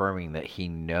affirming that he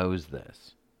knows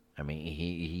this. I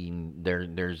mean,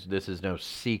 this is no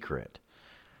secret.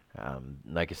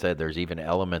 Like I said, there's even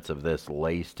elements of this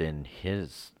laced in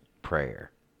his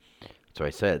prayer. So I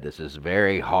said this is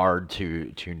very hard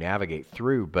to navigate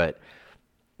through, but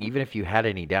even if you had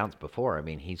any doubts before, I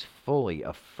mean, he's fully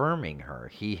affirming her.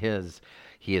 He has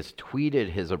tweeted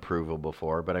his approval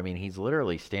before, but I mean, he's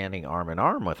literally standing arm in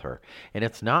arm with her. And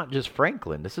it's not just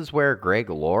Franklin. This is where Greg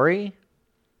Laurie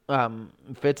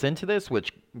fits into this,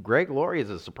 which Greg Laurie is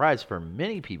a surprise for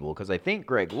many people, because I think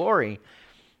Greg Laurie,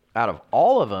 out of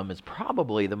all of them, is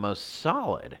probably the most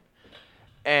solid.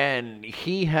 And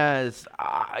he has,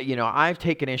 I've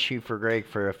taken issue for Greg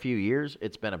for a few years.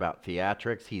 It's been about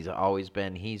theatrics. He's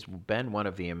been one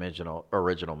of the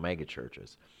original mega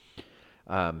churches.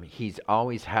 He's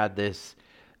always had this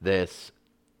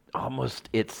almost,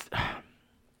 it's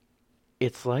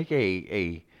like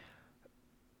I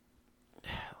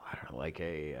don't know, like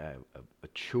a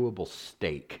chewable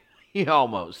steak,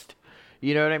 almost.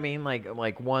 You know what I mean?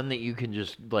 Like one that you can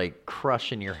just like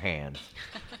crush in your hands,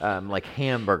 like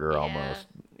hamburger almost.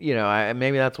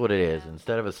 Maybe that's what it is.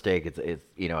 Instead of a steak, it's a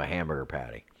hamburger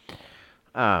patty.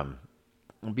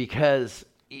 Because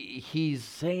he's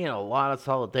saying a lot of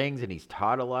solid things, and he's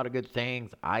taught a lot of good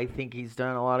things. I think he's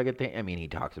done a lot of good things. I mean, he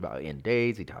talks about end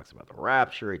days. He talks about the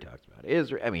rapture. He talks about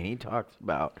Israel. I mean, he talks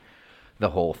about the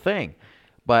whole thing.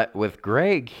 But with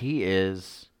Greg, he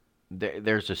is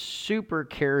there's a super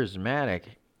charismatic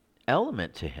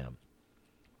element to him.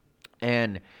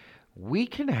 And we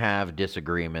can have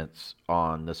disagreements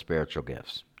on the spiritual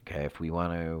gifts. Okay, if we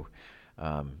want to,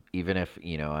 even if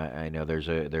I know there's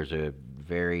a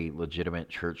very legitimate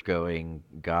church-going,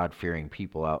 God-fearing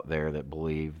people out there that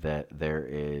believe that there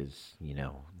is,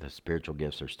 the spiritual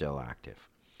gifts are still active.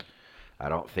 I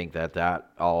don't think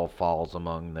that all falls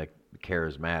among the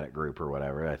charismatic group or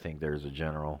whatever. I think there's a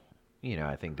general,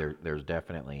 I think there's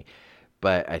definitely,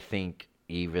 but I think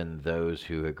even those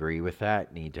who agree with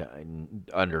that need to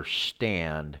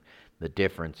understand the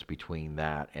difference between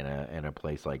that and a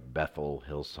place like Bethel,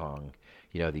 Hillsong,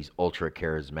 these ultra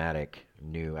charismatic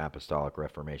new apostolic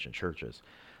Reformation churches.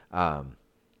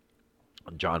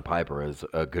 John Piper is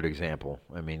a good example.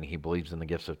 I mean, he believes in the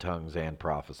gifts of tongues and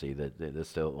prophecy that is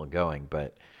still going,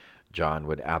 but John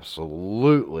would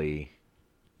absolutely,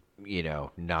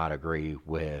 not agree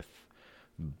with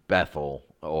Bethel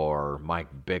or Mike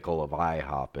Bickle of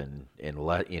IHOP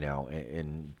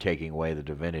in taking away the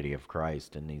divinity of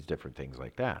Christ and these different things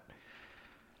like that.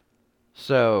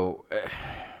 So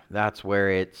that's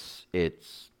where it's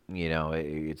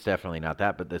definitely not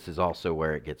that, but this is also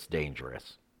where it gets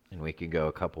dangerous, and we can go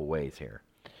a couple ways here.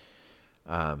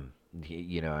 I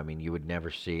mean, you would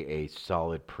never see a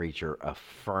solid preacher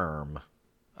affirm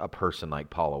a person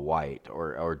like Paula White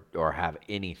or have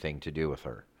anything to do with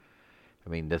her. I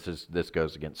mean, this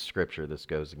goes against Scripture. This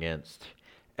goes against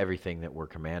everything that we're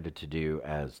commanded to do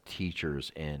as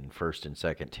teachers in 1st and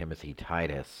 2nd Timothy,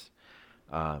 Titus.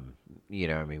 I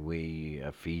mean, we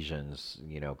Ephesians,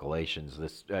 Galatians.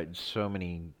 So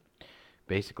many,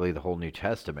 basically the whole New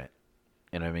Testament.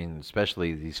 And I mean,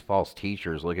 especially these false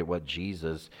teachers. Look at what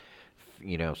Jesus,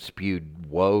 spewed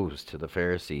woes to the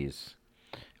Pharisees.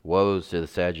 Woes to the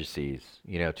Sadducees,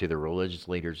 to the religious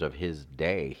leaders of his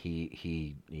day.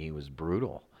 He was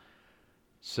brutal.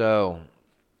 So,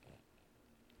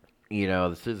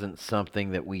 this isn't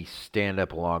something that we stand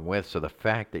up along with. So the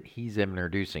fact that he's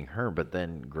introducing her, but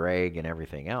then Greg and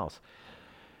everything else,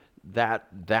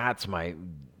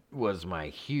 was my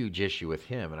huge issue with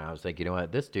him. And I was like, you know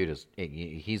what, this dude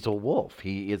he's a wolf.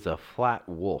 He is a flat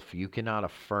wolf. You cannot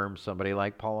affirm somebody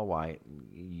like Paula White,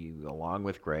 along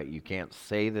with Greg. You can't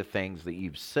say the things that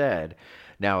you've said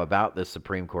now about this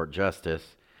Supreme Court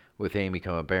justice with Amy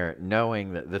Coney Barrett,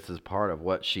 knowing that this is part of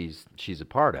what she's a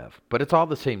part of. But it's all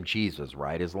the same Jesus,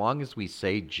 right? As long as we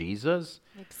say Jesus,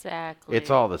 exactly, it's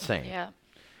all the same. Yeah.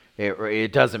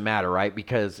 It doesn't matter, right?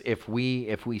 Because if we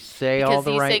say all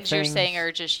the right things, these things you're saying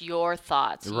are just your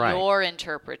thoughts, right, your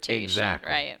interpretation,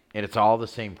 exactly, right? And it's all the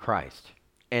same Christ.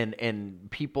 And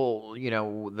people,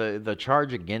 the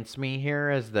charge against me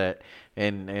here is that,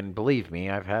 and believe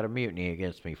me, I've had a mutiny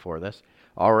against me for this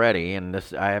already, and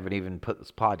I haven't even put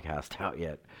this podcast out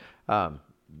yet.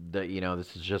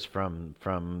 This is just from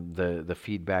the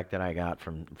feedback that I got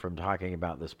from talking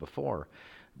about this before,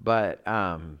 but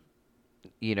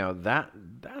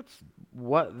that's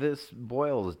what this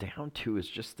boils down to, is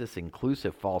just this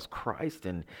inclusive false Christ.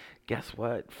 And guess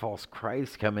what? False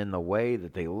Christs come in the way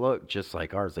that they look just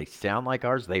like ours. They sound like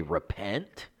ours. They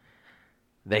repent.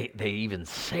 They even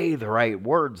say the right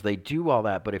words. They do all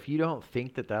that. But if you don't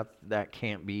think that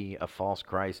can't be a false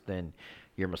Christ, then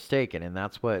you're mistaken. And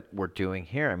that's what we're doing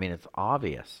here. I mean, it's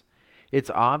obvious. It's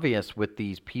obvious with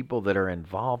these people that are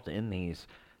involved in these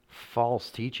false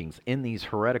teachings, in these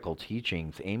heretical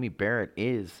teachings. Amy Barrett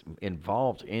is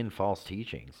involved in false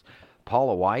teachings.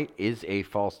 Paula White is a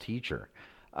false teacher.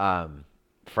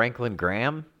 Franklin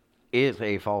Graham is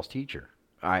a false teacher.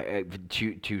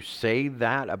 To say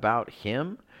that about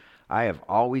him, I have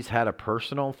always had a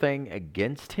personal thing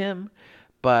against him,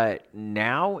 but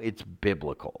now it's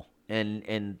biblical.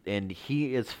 And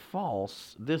he is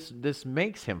false. This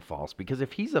makes him false, because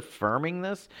if he's affirming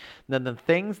this, then the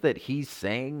things that he's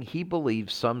saying, he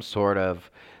believes some sort of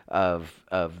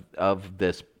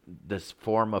this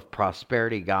form of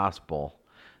prosperity gospel,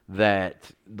 that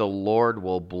the Lord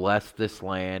will bless this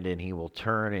land and he will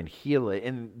turn and heal it.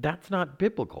 And that's not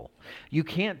biblical. You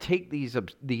can't take these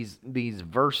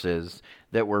verses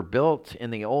that were built in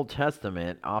the Old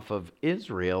Testament off of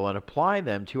Israel and apply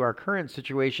them to our current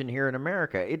situation here in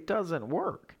America. It doesn't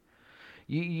work.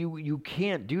 You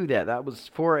can't do that. That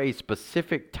was for a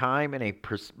specific time and a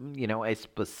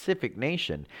specific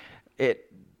nation.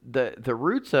 The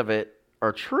roots of it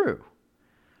are true.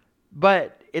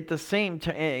 But at the same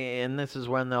time, and this is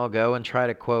when they'll go and try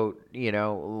to quote,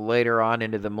 later on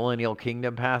into the millennial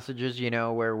kingdom passages,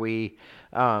 where we,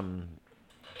 um,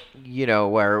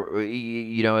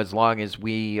 as long as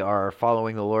we are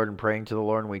following the Lord and praying to the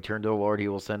Lord and we turn to the Lord, He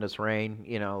will send us rain,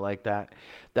 like that.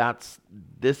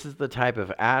 This is the type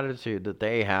of attitude that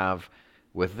they have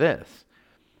with this.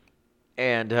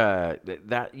 And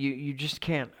that you just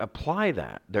can't apply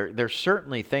that. There's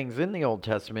certainly things in the Old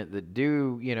Testament that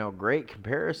do great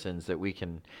comparisons that we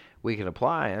can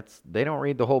apply. They don't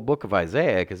read the whole book of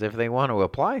Isaiah, because if they want to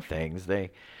apply things,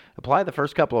 they apply the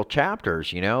first couple of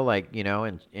chapters. In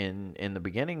the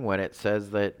beginning, when it says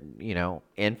that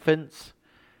infants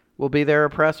will be their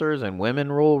oppressors and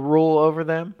women will rule over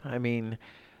them. I mean,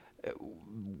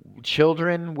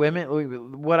 children,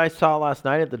 women. What I saw last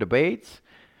night at the debates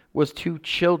was two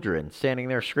children standing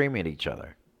there screaming at each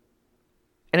other.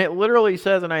 And it literally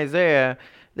says in Isaiah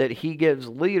that He gives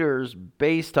leaders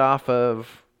based off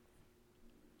of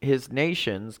His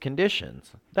nation's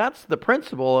conditions. That's the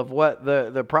principle of what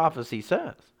the prophecy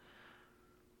says.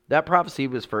 That prophecy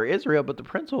was for Israel, but the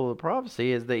principle of the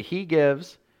prophecy is that He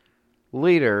gives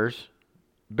leaders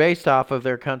based off of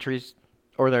their country's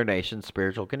or their nation's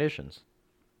spiritual conditions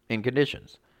and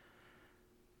conditions.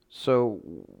 So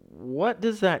what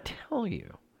does that tell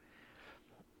you?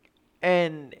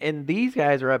 And these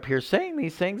guys are up here saying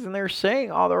these things, and they're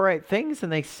saying all the right things, and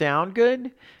they sound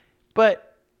good,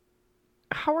 but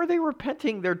how are they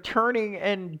repenting? They're turning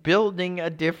and building a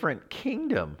different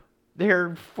kingdom.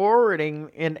 They're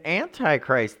forwarding an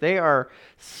antichrist. They are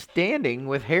standing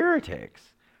with heretics.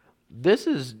 This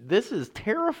is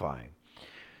terrifying.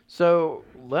 So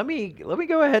let me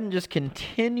go ahead and just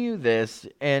continue this,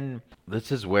 and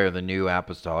this is where the new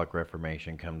apostolic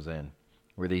reformation comes in,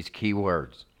 where these key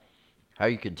words, how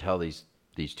you can tell these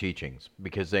teachings,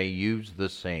 because they use the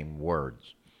same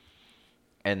words,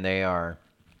 and they are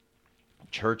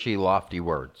churchy, lofty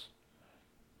words.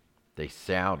 They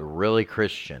sound really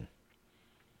Christian,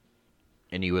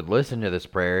 and you would listen to this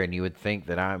prayer, and you would think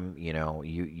that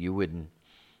you would,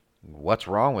 what's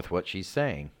wrong with what she's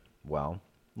saying? Well,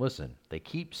 listen, they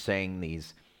keep saying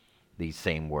these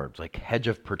same words, like hedge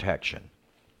of protection.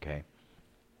 Okay?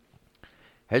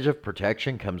 Hedge of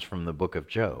protection comes from the book of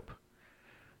Job.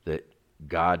 That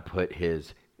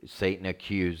Satan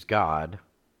accused God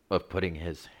of putting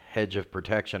his hedge of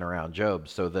protection around Job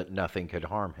so that nothing could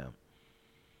harm him.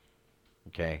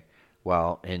 Okay?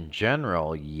 Well, in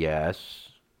general, yes,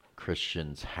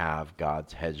 Christians have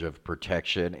God's hedge of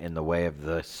protection in the way of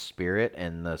the Spirit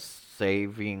and the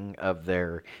saving of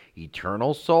their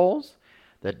eternal souls.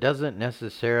 That doesn't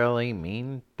necessarily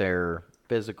mean their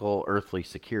physical earthly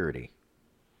security.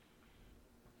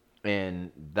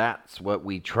 And that's what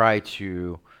we try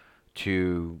to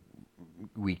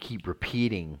we keep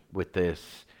repeating with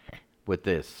this.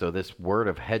 So this word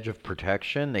of hedge of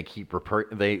protection, they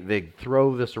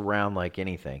throw this around like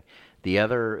anything. The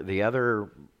other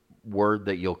word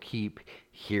that you'll keep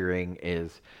hearing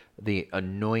is the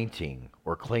anointing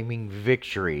or claiming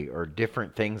victory or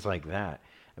different things like that.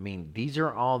 I mean, these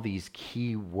are all these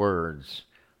key words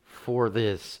for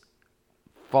this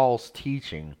false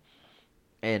teaching.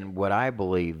 And what I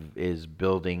believe is this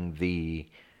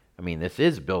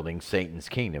is building Satan's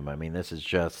kingdom. I mean, this is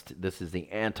the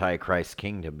Antichrist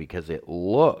kingdom, because it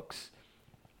looks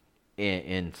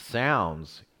and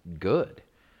sounds good.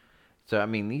 So, I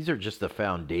mean, these are just the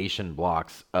foundation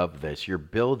blocks of this. You're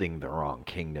building the wrong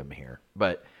kingdom here.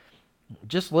 But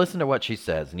just listen to what she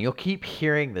says, and you'll keep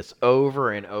hearing this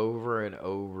over and over and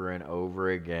over and over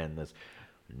again. This,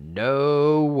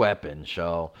 no weapon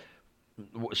shall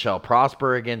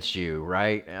prosper against you,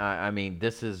 right? I mean,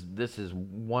 this is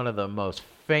one of the most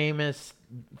famous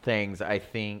things, I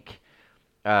think.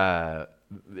 The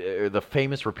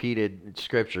famous repeated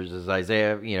scriptures is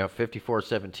Isaiah,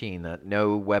 54:17, that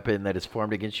no weapon that is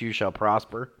formed against you shall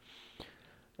prosper.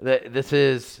 This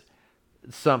is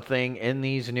something in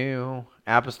these new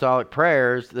apostolic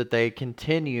prayers that they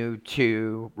continue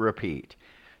to repeat.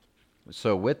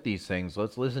 So with these things,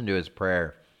 let's listen to his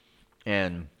prayer.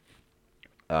 And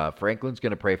Franklin's going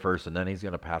to pray first, and then he's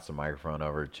going to pass the microphone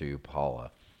over to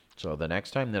Paula. So the next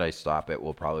time that I stop it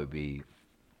will probably be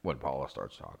when Paula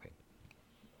starts talking.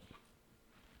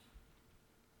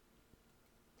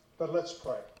 But let's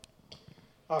pray.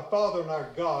 Our Father and our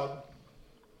God,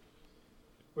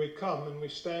 we come and we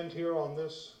stand here on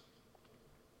this,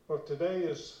 for today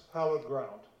is hallowed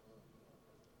ground.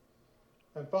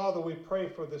 And Father, we pray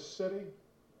for this city.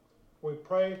 We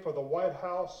pray for the White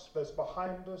House that's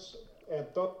behind us.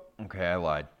 Okay, I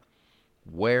lied.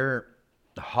 Where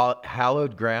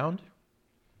hallowed ground?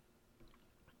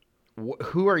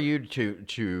 Who are you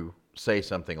to say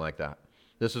something like that?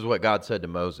 This is what God said to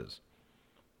Moses.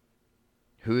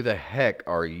 Who the heck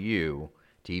are you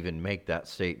to even make that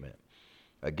statement?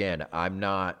 Again, I'm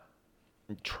not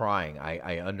trying.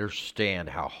 I understand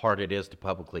how hard it is to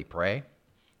publicly pray.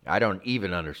 I don't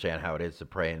even understand how it is to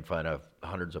pray in front of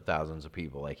hundreds of thousands of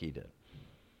people like he did.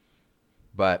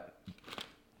 But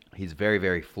he's very,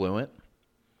 very fluent.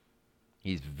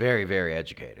 He's very, very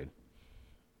educated.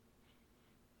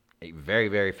 Very,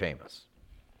 very famous.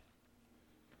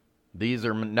 These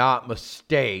are not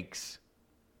mistakes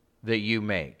that you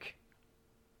make.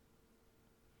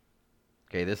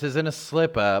 Okay, this isn't a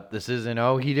slip up. This isn't,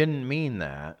 oh, he didn't mean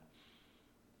that.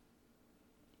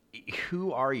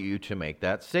 Who are you to make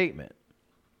that statement?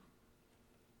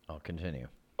 I'll continue.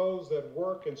 Those that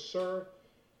work and serve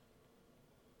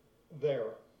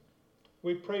there.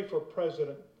 We pray for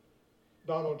President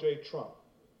Donald J. Trump,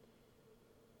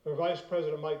 for Vice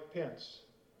President Mike Pence.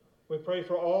 We pray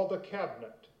for all the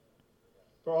cabinet,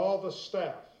 for all the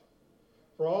staff,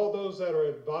 for all those that are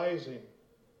advising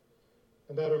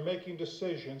and that are making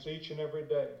decisions each and every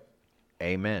day.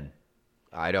 Amen.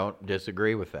 I don't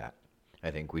disagree with that. I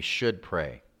think we should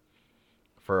pray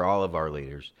for all of our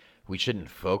leaders. We shouldn't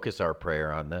focus our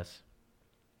prayer on this.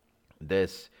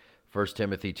 This 1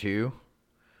 Timothy 2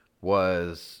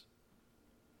 was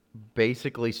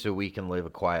basically so we can live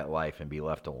a quiet life and be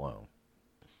left alone.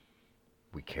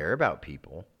 We care about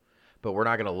people, but we're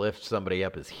not going to lift somebody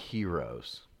up as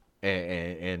heroes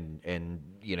and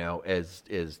you know, as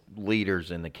leaders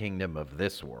in the kingdom of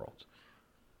this world.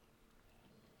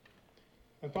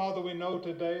 And Father, we know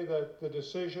today that the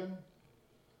decision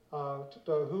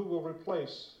to who will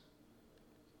replace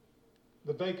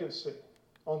the vacancy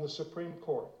on the Supreme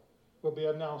Court will be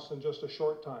announced in just a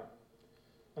short time.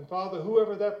 And Father,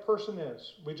 whoever that person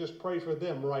is, we just pray for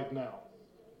them right now,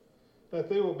 that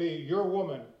they will be your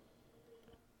woman.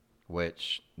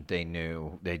 Which they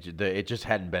knew, it just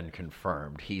hadn't been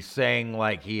confirmed. He's saying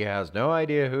like he has no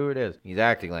idea who it is. He's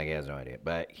acting like he has no idea,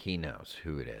 but he knows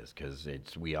who it is because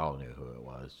we all knew who it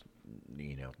was,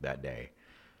 you know, that day.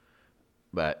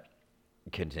 But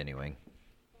continuing.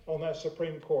 On that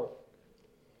Supreme Court,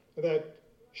 that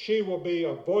she will be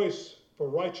a voice for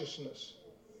righteousness,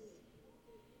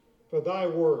 for thy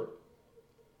word.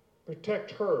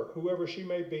 Protect her, whoever she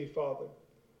may be, Father.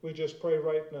 We just pray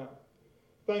right now.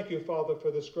 Thank you, Father, for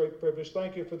this great privilege.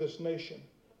 Thank you for this nation.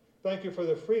 Thank you for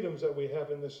the freedoms that we have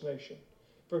in this nation.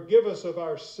 Forgive us of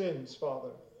our sins,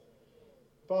 Father.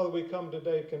 Father, we come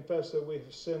today confess that we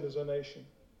have sinned as a nation.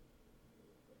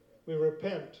 We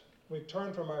repent. We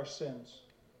turn from our sins.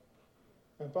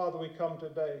 And Father, we come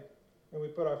today and we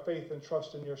put our faith and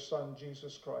trust in your Son,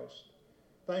 Jesus Christ.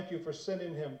 Thank you for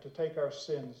sending him to take our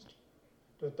sins,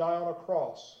 to die on a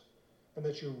cross, and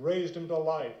that you raised him to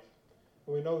life.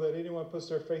 And we know that anyone puts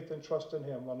their faith and trust in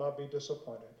him will not be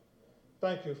disappointed.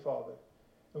 Thank you, Father.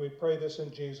 And we pray this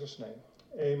in Jesus' name.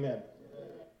 Amen.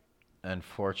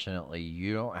 Unfortunately,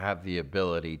 you don't have the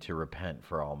ability to repent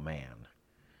for all man.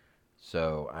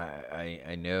 So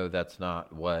I know that's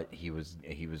not what he was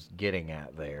getting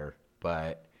at there,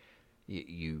 but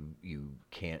you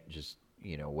can't just,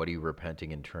 you know, what are you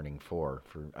repenting and turning for?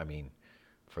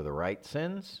 For the right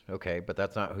sins? Okay, but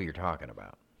that's not who you're talking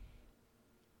about.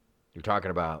 You're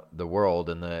talking about the world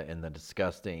and the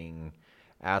disgusting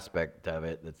aspect of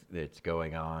it that's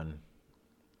going on,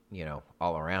 you know,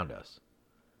 all around us.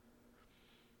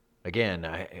 Again,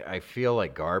 I feel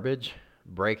like garbage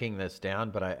breaking this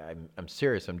down, but I'm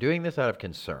serious. I'm doing this out of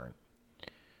concern.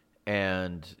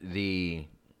 And the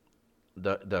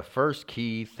first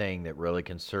key thing that really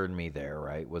concerned me there,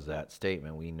 right, was that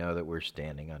statement, we know that we're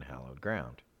standing on hallowed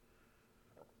ground.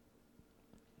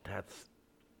 That's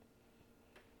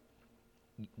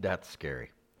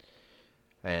scary.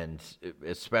 And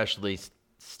especially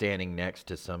standing next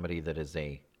to somebody that is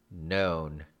a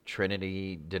known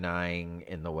Trinity denying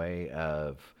in the way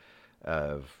of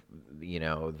you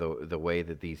know, the way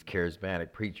that these charismatic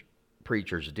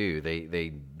preachers do.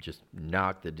 They just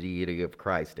knock the deity of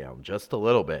Christ down just a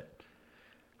little bit,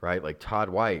 right? Like Todd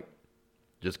White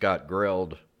just got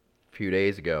grilled a few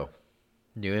days ago.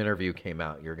 New interview came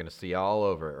out. You're going to see all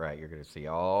over it, right? You're going to see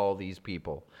all these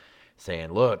people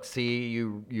saying, look, see,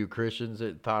 you Christians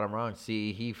that thought him wrong.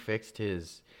 See, he fixed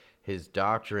his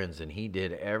doctrines and he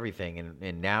did everything.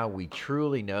 And now we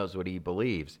truly knows what he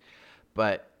believes.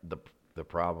 But the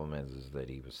problem is that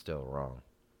he was still wrong.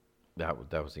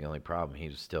 That was the only problem. He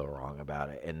was still wrong about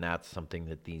it. And that's something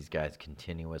that these guys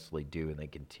continuously do. And they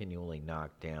continually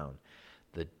knock down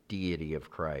the deity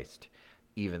of Christ,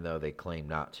 even though they claim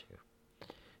not to.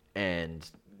 And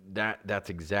that's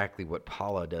exactly what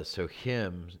Paula does. So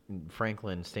him,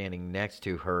 Franklin, standing next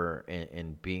to her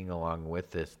and being along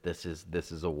with this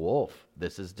is a wolf.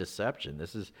 This is deception.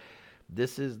 This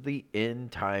is the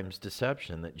end times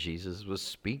deception that Jesus was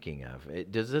speaking of.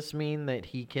 Does this mean that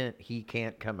he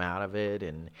can't come out of it?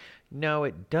 And no,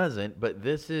 it doesn't. But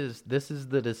this is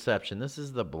the deception. This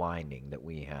is the blinding that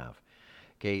we have.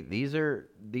 Okay,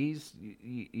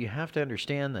 you have to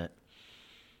understand that,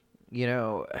 you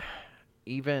know,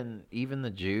 even the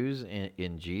Jews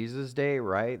in Jesus' day,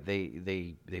 right?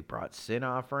 They brought sin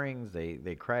offerings.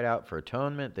 They cried out for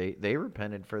atonement. They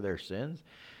repented for their sins.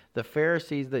 The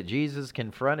Pharisees that Jesus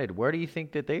confronted, what do you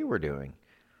think that they were doing?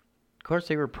 Of course,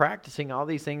 they were practicing all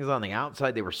these things on the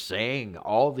outside. They were saying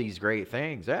all these great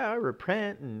things. I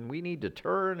repent and we need to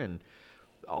turn and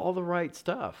all the right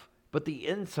stuff. But the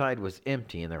inside was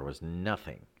empty and there was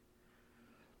nothing.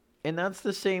 And that's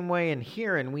the same way in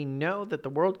here. And we know that the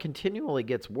world continually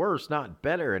gets worse, not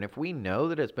better. And if we know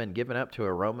that it's been given up to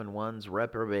a Roman one's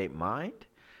reprobate mind,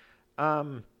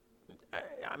 I'm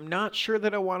not sure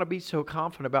that I want to be so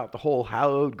confident about the whole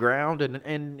hallowed ground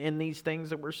and these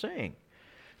things that we're saying.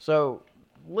 So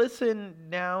listen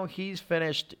now, he's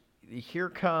finished. Here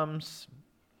comes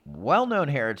well-known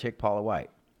heretic Paula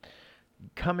White,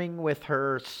 coming with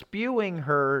her, spewing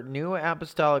her new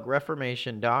apostolic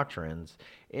Reformation doctrines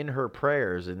in her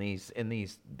prayers in these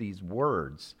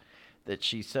words that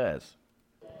she says.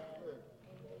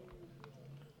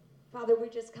 Father, we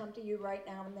just come to you right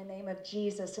now in the name of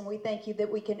Jesus, and we thank you that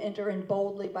we can enter in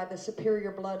boldly by the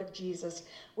superior blood of Jesus.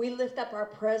 We lift up our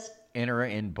Enter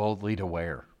in boldly to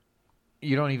where?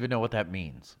 You don't even know what that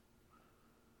means.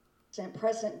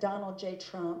 President Donald J.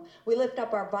 Trump. We lift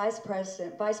up our Vice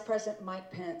President Mike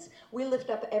Pence. We lift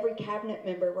up every cabinet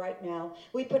member right now.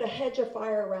 We put a hedge of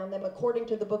fire around them according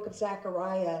to the book of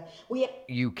Zechariah.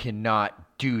 You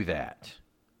cannot do that.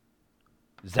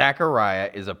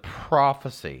 Zechariah is a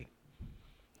prophecy.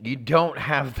 You don't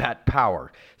have that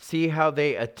power. See how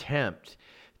they attempt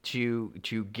to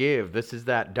give. This is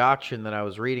that doctrine that I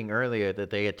was reading earlier, that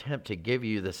they attempt to give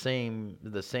you the same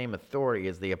authority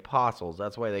as the apostles.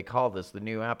 That's why they call this the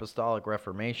New Apostolic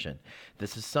Reformation.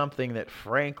 This is something that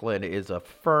Franklin is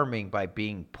affirming by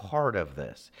being part of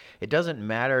this. It doesn't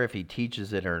matter if he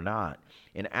teaches it or not.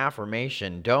 In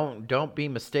affirmation, don't be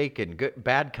mistaken.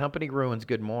 Bad company ruins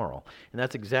good moral. And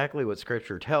that's exactly what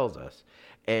Scripture tells us.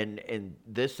 And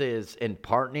this is, in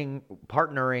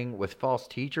partnering with false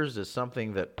teachers is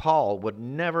something that Paul would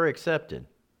never accepted.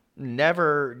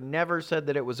 Never said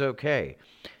that it was okay.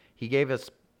 He gave us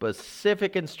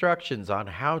specific instructions on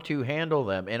how to handle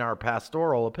them in our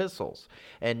pastoral epistles.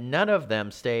 And none of them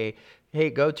say,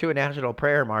 hey, go to a national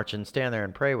prayer march and stand there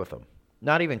and pray with them.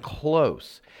 Not even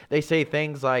close. They say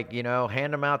things like,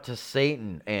 hand them out to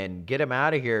Satan and get them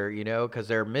out of here, because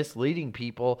they're misleading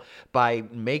people by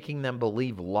making them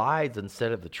believe lies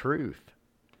instead of the truth.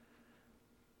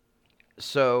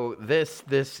 So this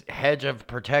hedge of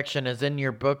protection is in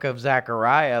your book of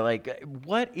Zechariah. Like,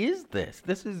 what is this?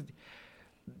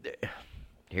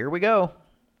 Here we go.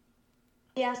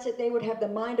 We ask that they would have the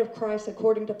mind of Christ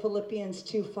according to Philippians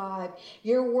 2:5.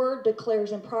 Your word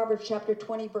declares in Proverbs chapter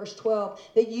 20, verse 12,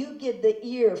 that you give the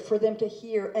ear for them to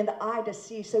hear and the eye to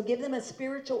see. So give them a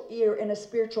spiritual ear and a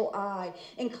spiritual eye.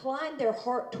 Incline their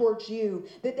heart towards you,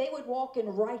 that they would walk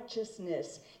in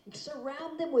righteousness.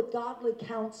 Surround them with godly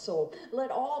counsel.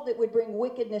 Let all that would bring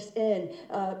wickedness in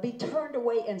be turned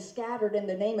away and scattered in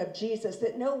the name of Jesus,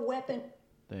 that no weapon...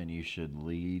 Then you should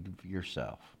lead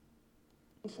yourself.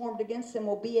 Formed against them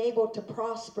will be able to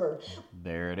prosper.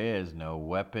 There it is. No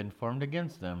weapon formed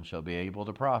against them shall be able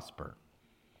to prosper.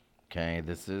 Okay,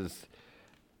 this is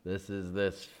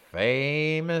this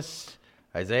famous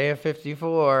Isaiah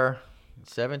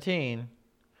 54:17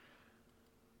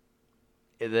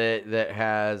 that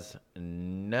has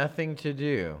nothing to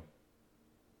do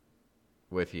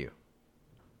with you.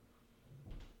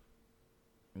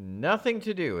 Nothing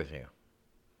to do with you.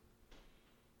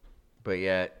 But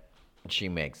yet she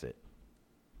makes it.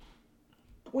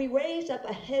 We raise up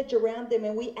a hedge around them,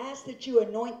 and we ask that you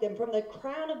anoint them from the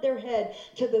crown of their head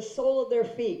to the sole of their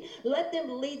feet. Let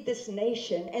them lead this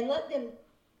nation, and let them...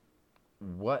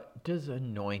 What does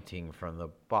anointing from the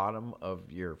bottom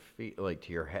of your feet, like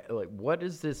to your head, like what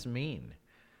does this mean?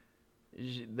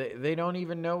 They don't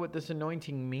even know what this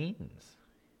anointing means.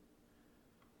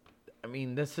 I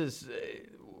mean, this is...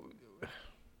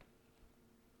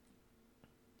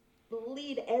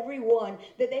 lead every one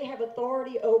that they have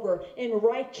authority over in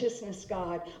righteousness,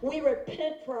 God. We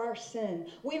repent for our sin.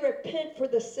 We repent for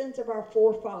the sins of our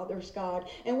forefathers, God.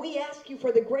 And we ask you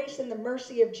for the grace and the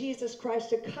mercy of Jesus Christ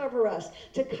to cover us,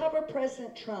 to cover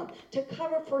President Trump, to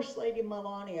cover First Lady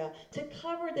Melania, to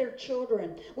cover their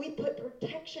children. We put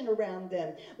protection around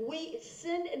them. We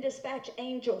send and dispatch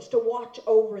angels to watch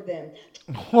over them.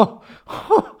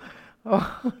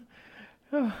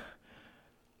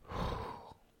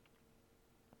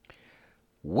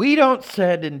 We don't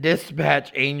send and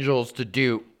dispatch angels to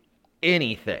do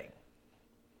anything.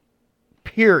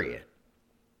 Period.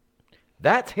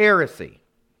 That's heresy.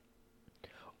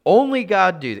 Only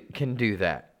God can do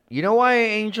that. You know why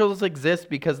angels exist?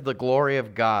 Because the glory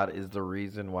of God is the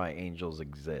reason why angels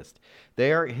exist.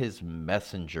 They are his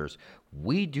messengers.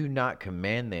 We do not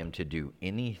command them to do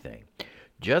anything.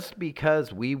 Just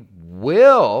because we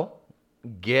will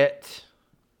get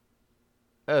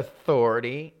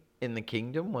authority in the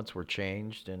kingdom once we're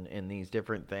changed in these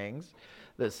different things,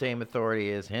 the same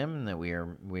authority as him, and that we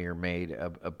are made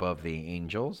above the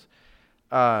angels.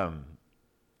 That's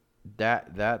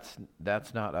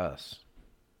not us.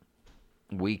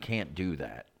 We can't do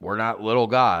that. We're not little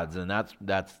gods, and that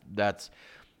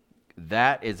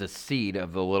is a seed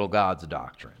of the little gods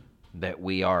doctrine, that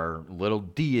we are little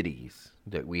deities,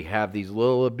 that we have these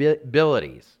little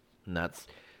abilities, and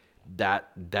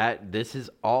this is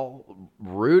all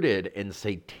rooted in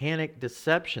satanic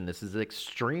deception. This is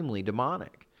extremely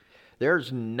demonic.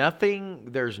 There's nothing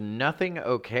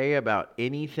okay about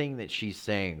anything that she's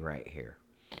saying right here.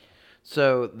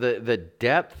 So the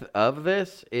depth of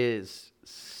this is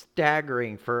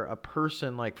staggering for a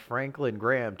person like Franklin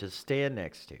Graham to stand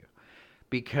next to,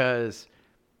 because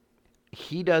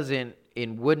he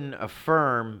wouldn't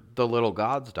affirm the little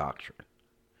gods doctrine.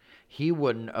 He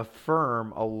wouldn't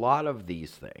affirm a lot of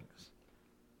these things.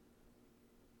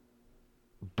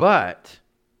 But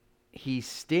he's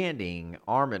standing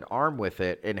arm in arm with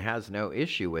it and has no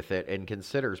issue with it, and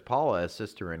considers Paula a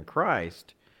sister in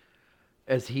Christ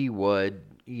as he would,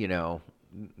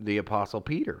 the Apostle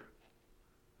Peter.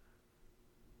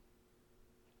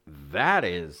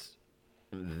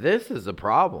 This is a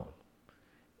problem.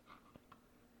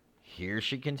 Here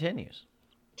she continues.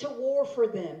 To war for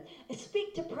them. And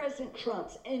speak to President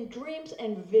Trump's in dreams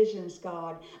and visions,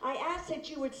 God. I ask that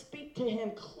you would speak to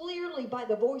him clearly by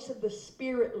the voice of the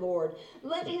Spirit, Lord.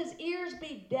 Let his ears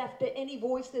be deaf to any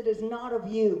voice that is not of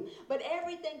you. But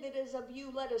everything that is of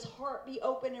you, let his heart be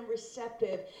open and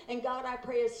receptive. And God, I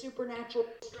pray a supernatural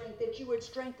strength, that you would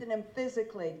strengthen him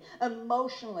physically,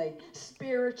 emotionally,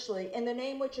 spiritually, in the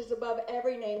name which is above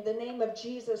every name, the name of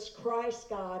Jesus Christ,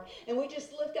 God. And we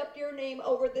just lift up your name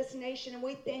over this nation, and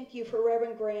we thank you for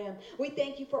Reverend Graham. We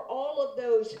thank you for all of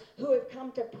those who have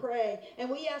come to pray. And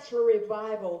we ask for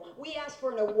revival. We ask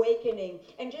for an awakening.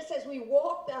 And just as we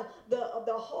walk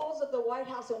the halls of the White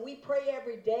House and we pray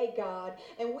every day, God,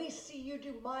 and we see you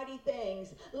do mighty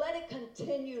things, let it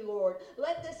continue, Lord.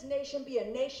 Let this nation be a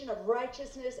nation of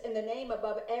righteousness in the name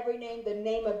above every name, the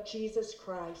name of Jesus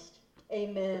Christ.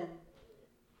 Amen.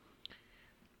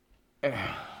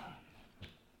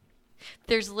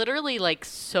 There's literally like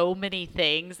so many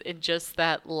things in just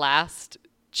that last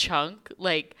chunk.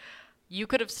 Like, you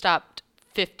could have stopped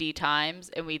 50 times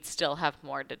and we'd still have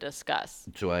more to discuss.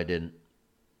 So I didn't,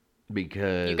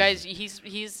 because you guys,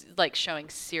 he's like showing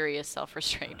serious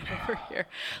self-restraint over here.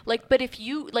 Like, but if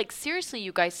you like, seriously,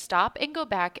 you guys stop and go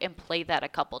back and play that a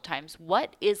couple times.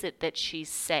 What is it that she's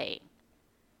saying?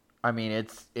 I mean,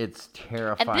 it's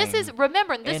terrifying. And this is,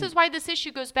 remember, this is why this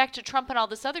issue goes back to Trump and all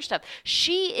this other stuff.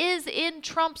 She is in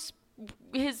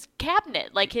his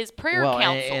cabinet, like his prayer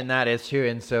council. And that is true,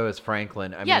 and so is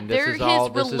Franklin. I yeah, mean, they're his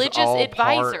religious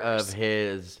advisors. Part of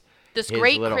his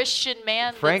great Christian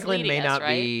man. Franklin that's may not us,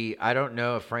 right? be. I don't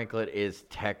know if Franklin is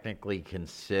technically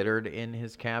considered in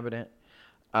his cabinet.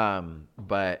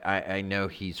 But I know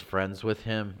he's friends with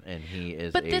him, and he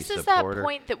is But a this is supporter. that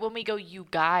point that when we go, you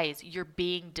guys, you're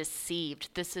being deceived.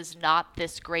 This is not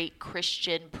this great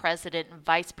Christian president and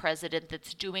vice president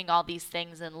that's doing all these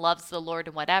things and loves the Lord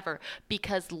and whatever,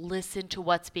 because listen to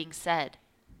what's being said.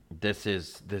 This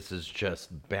is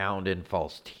just bound in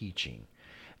false teaching.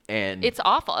 And it's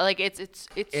awful. Like it's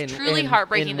truly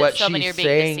heartbreaking that so many are being deceived.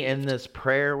 What she's saying in this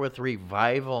prayer with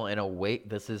revival and awake,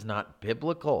 this is not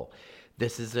biblical.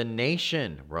 This is a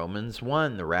nation. Romans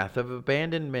 1, the wrath of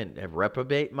abandonment, a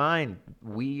reprobate mind.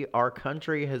 Our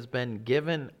country has been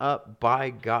given up by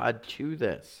God to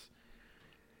this.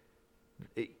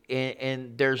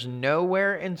 And there's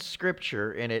nowhere in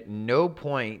Scripture, and at no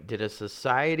point did a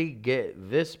society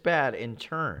get this bad in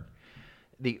turn,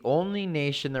 the only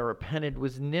nation that repented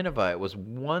was Nineveh. It was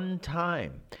one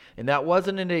time. And that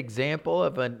wasn't an example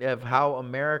of how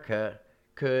America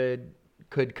could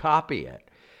copy it.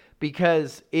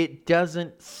 Because it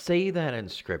doesn't say that in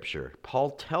Scripture.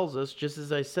 Paul tells us, just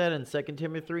as I said in 2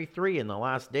 Timothy 3, in the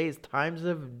last days, times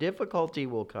of difficulty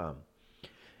will come.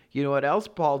 You know what else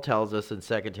Paul tells us in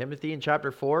 2 Timothy in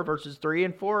chapter 4, verses 3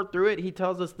 and 4? Through it, he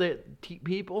tells us that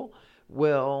people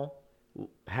will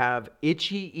have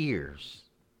itchy ears,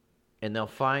 and they'll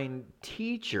find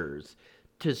teachers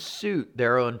to suit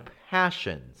their own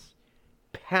passions.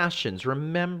 Passions,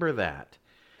 remember that.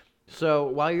 So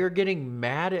while you're getting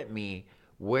mad at me,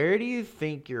 where do you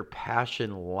think your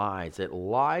passion lies? It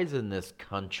lies in this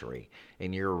country,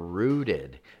 and you're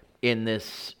rooted in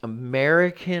this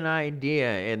American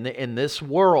idea, in this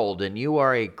world, and you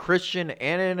are a Christian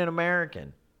and an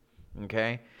American,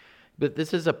 okay? But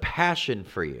this is a passion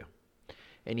for you.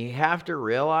 And you have to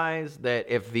realize that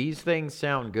if these things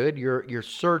sound good, you're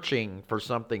searching for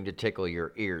something to tickle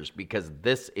your ears, because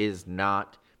this is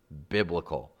not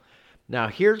biblical. Now,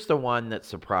 here's the one that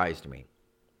surprised me.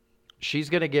 She's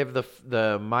going to give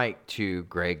the mic to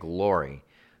Greg Laurie,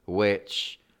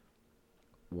 which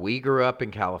we grew up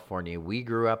in California. We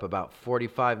grew up about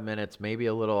 45 minutes, maybe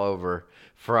a little over,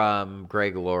 from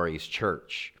Greg Laurie's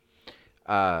church.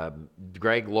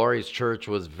 Greg Laurie's church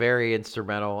was very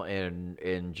instrumental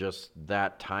in just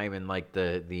that time in like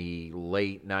the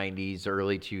late 90s,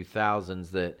 early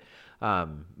 2000s that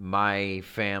my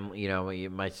family,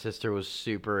 my sister was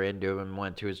super into him and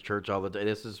went to his church all the time.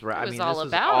 This is all this is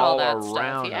about all all that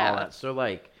around stuff, yeah. all that. So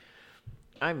like,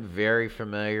 I'm very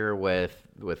familiar with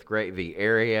Greg, the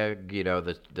area,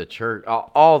 the church,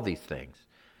 all these things.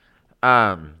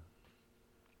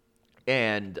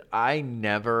 And I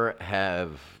never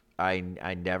have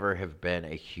been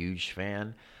a huge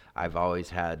fan. I've always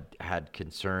had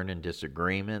concern and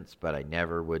disagreements, but I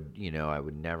never would, I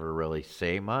would never really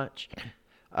say much.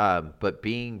 But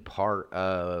being part,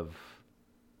 of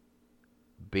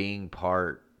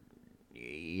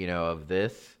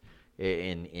this,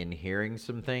 in hearing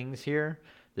some things here,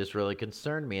 this really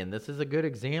concerned me. And this is a good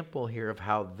example here of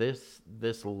how this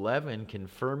leaven can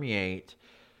permeate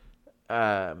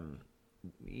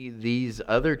these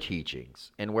other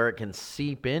teachings, and where it can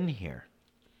seep in here.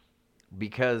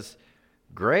 Because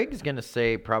Greg's going to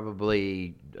say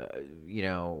probably,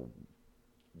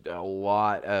 a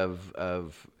lot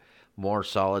of more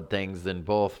solid things than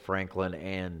both Franklin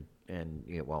and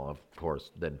of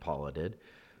course, than Paula did.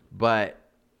 But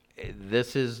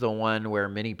this is the one where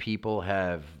many people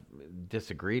have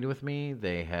disagreed with me.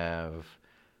 They have,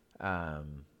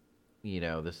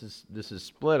 this is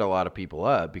split a lot of people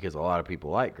up, because a lot of people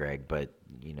like Greg, but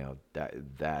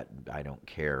that I don't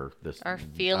care. Our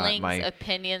feelings,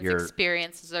 opinions,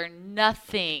 experiences are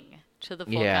nothing to the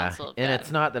full counsel of God. And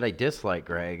it's not that I dislike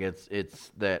Greg.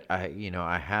 It's that I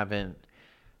haven't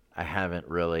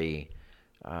really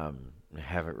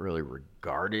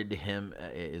regarded him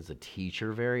as a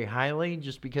teacher very highly,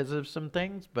 just because of some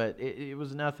things. But it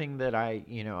was nothing that I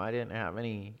didn't have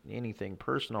anything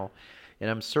personal. And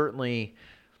I'm certainly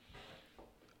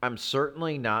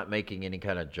not making any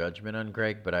kind of judgment on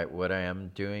Greg, but what I am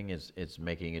doing is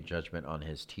making a judgment on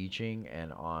his teaching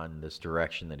and on this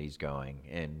direction that he's going.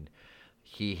 And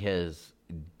he has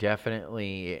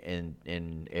definitely,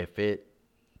 and if it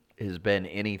has been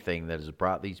anything that has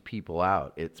brought these people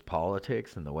out, it's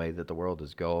politics and the way that the world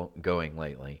is going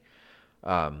lately.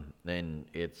 And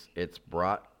it's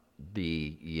brought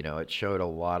it showed a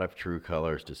lot of true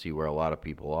colors to see where a lot of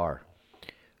people are.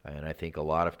 And I think a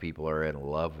lot of people are in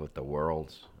love with the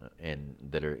world, and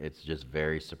it's just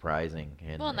very surprising.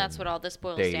 And that's what all this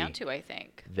boils down to, I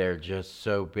think. They're just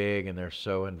so big and they're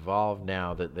so involved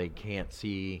now that they can't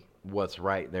see what's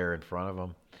right there in front of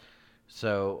them.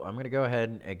 So I'm going to go ahead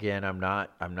and, again, I'm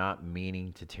not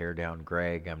meaning to tear down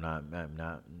Greg. I'm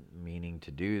not meaning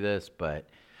to do this, but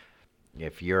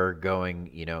if you're going,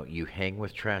 you hang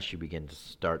with trash, you begin to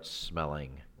start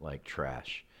smelling like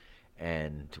trash.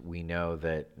 And we know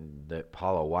that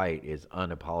Paula White is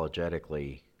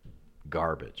unapologetically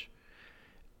garbage.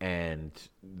 And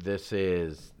this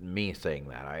is me saying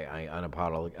that.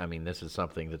 I mean, this is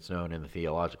something that's known in the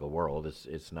theological world.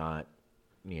 It's not,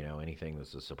 anything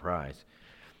that's a surprise.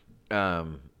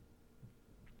 But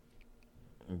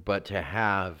to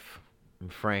have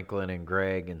Franklin and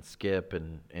Greg and Skip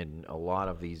and a lot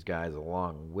of these guys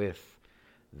along with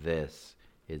this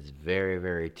is very,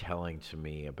 very telling to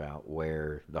me about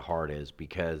where the heart is,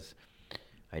 because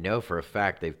I know for a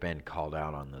fact they've been called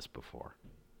out on this before.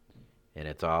 And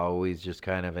it's always just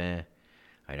kind of I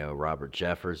I know Robert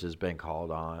Jeffers has been called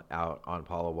out on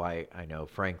Paula White. I know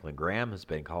Franklin Graham has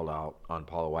been called out on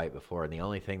Paula White before, and the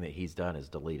only thing that he's done is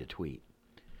delete a tweet.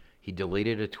 He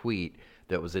deleted a tweet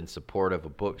that was in support of a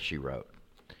book she wrote.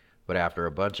 But after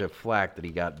a bunch of flack that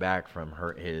he got back from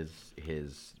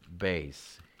his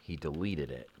base, he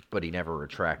deleted it. But he never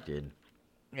retracted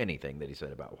anything that he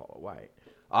said about Paula White,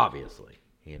 obviously.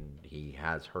 And he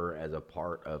has her as a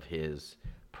part of his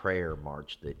prayer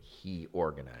march that he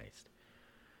organized.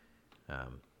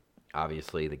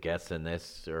 Obviously, the guests in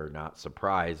this are not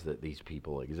surprised that these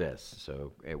people exist.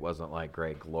 So it wasn't like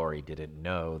Greg Glory didn't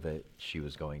know that she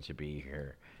was going to be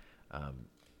here.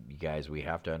 You guys, we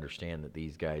have to understand that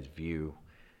these guys view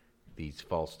these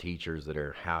false teachers that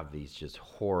have these just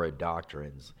horrid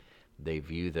doctrines. They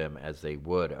view them as they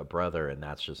would a brother, and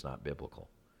that's just not biblical.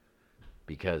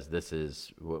 Because this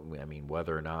is,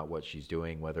 whether or not what she's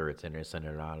doing, whether it's innocent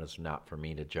or not, is not for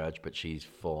me to judge, but she's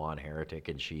full-on heretic,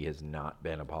 and she has not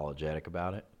been apologetic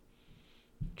about it.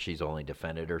 She's only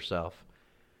defended herself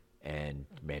and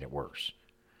made it worse.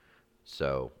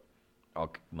 So,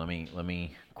 let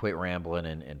me quit rambling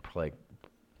and play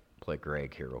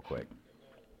Greg here real quick.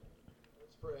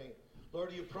 Let's pray.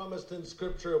 Lord, you promised in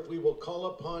Scripture, if we will call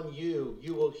upon you,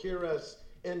 you will hear us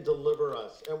and deliver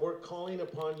us. And we're calling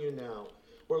upon you now.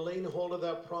 We're laying hold of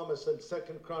that promise in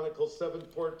 2 Chronicles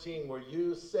 7:14, where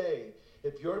you say,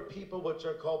 if your people which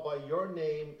are called by your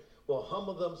name will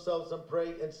humble themselves and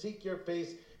pray and seek your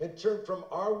face and turn from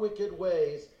our wicked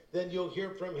ways, then you'll hear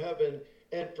from heaven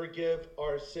and forgive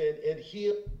our sin and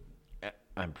heal.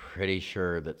 I'm pretty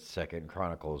sure that 2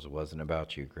 Chronicles wasn't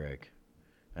about you, Greg.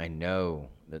 I know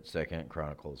that 2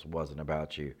 Chronicles wasn't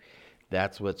about you.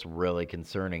 That's what's really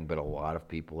concerning, but a lot of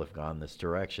people have gone this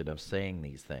direction of saying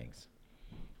these things.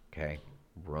 Okay?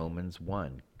 Romans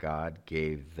 1, God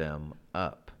gave them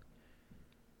up.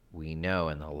 We know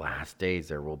in the last days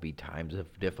there will be times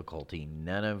of difficulty.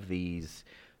 None of these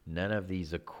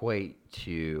equate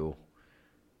to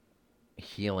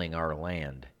healing our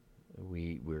land.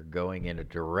 We're going in a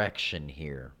direction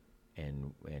here,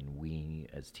 and we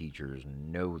as teachers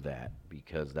know that,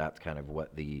 because that's kind of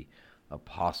what the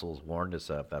apostles warned us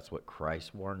of. That's what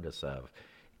Christ warned us of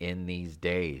in these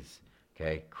days.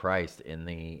 Okay, Christ in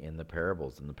the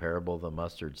parables, in the parable of the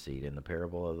mustard seed, in the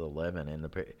parable of the leaven, in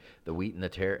the wheat and the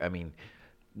tare. I mean,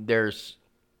 there's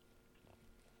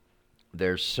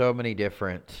so many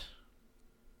different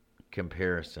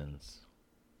comparisons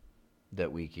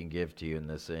that we can give to you in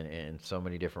this, and so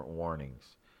many different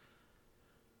warnings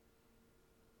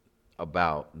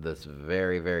about this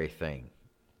very, very thing.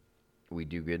 We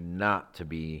do good not to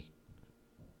be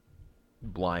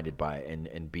blinded by it,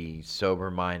 and be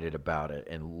sober-minded about it,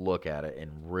 and look at it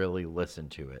and really listen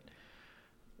to it.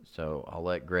 So I'll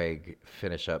let Greg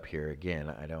finish up here.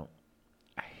 Again,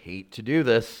 I hate to do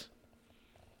this,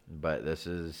 but this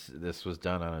was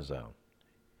done on his own.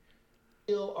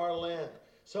 Heal our land.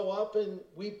 So often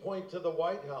we point to the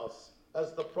White House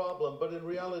as the problem, but in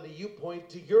reality you point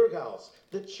to your house,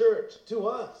 the church, to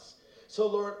us. So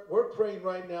Lord, we're praying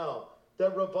right now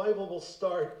that revival will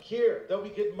start here, that we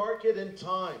could mark it in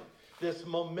time, this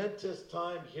momentous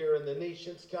time here in the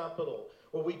nation's capital,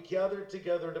 where we gather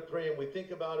together to pray. And we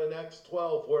think about in Acts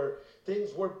 12, where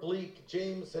things were bleak.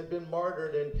 James had been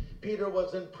martyred and Peter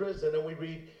was in prison. And we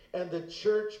read, and the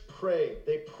church prayed.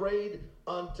 They prayed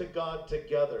unto God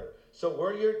together. So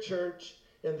we're your church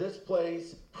in this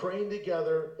place, praying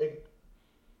together.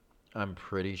 I'm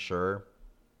pretty sure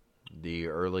the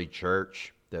early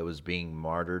church that was being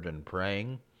martyred and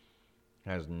praying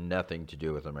has nothing to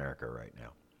do with America right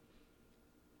now.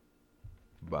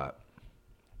 But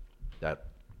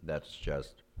that's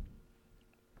just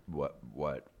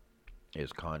what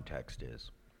his context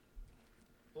is.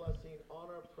 Blessing on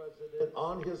our president,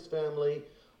 on his family,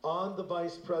 on the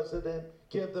vice president.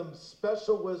 Give them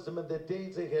special wisdom in the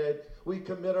days ahead. We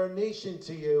commit our nation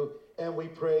to you, and we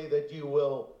pray that you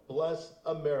will bless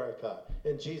America.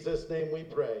 In Jesus' name we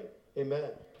pray. Amen.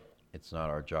 It's not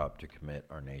our job to commit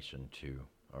our nation to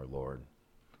our Lord.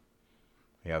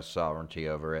 He has sovereignty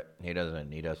over it. He doesn't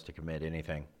need us to commit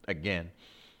anything. Again,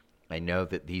 I know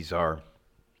that these are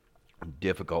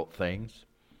difficult things.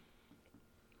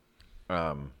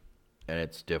 And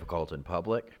it's difficult in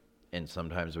public. And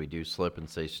sometimes we do slip and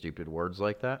say stupid words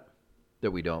like that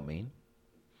we don't mean.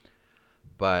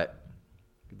 But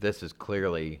this is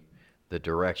clearly the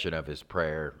direction of his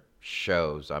prayer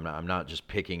shows. I'm not just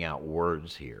picking out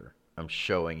words here. I'm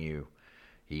showing you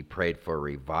he prayed for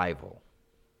revival.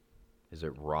 Is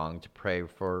it wrong to pray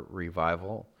for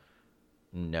revival?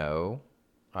 No.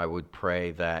 I would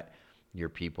pray that your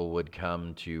people would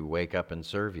come to wake up and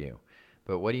serve you,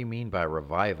 But what do you mean by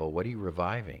revival? What are you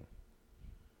reviving?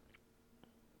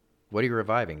 What are you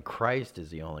reviving? Christ is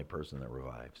the only person that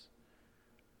revives.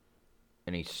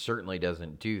 And he certainly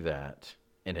doesn't do that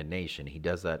in a nation. He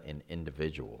does that in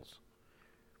individuals.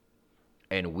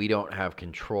 And we don't have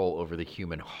control over the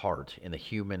human heart and the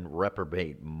human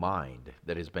reprobate mind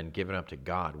that has been given up to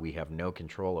God. We have no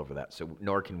control over that. So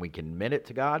nor can we commit it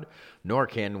to God, nor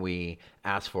can we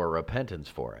ask for repentance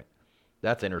for it.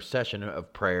 That's intercession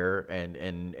of prayer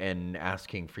and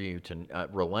asking for you to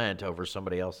relent over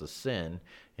somebody else's sin.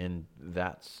 And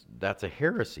that's a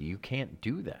heresy. You can't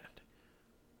do that.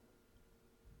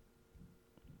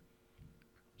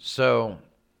 So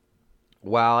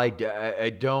while I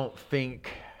don't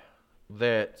think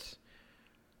that,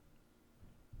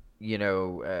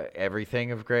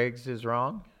 everything of Greg's is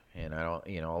wrong, and I don't,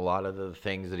 a lot of the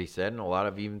things that he said and a lot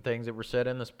of even things that were said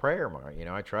in this prayer,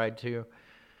 I tried to,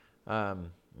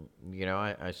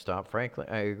 I stopped Franklin.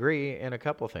 I agree in a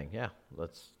couple of things. Yeah,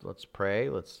 let's pray.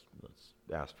 Let's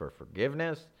ask for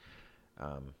forgiveness.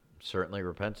 Certainly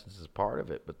repentance is part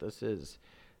of it, but this is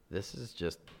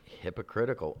just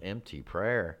hypocritical, empty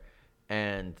prayer.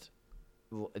 And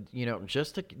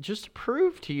just to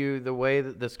prove to you the way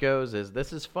that this goes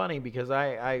this is funny because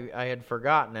I had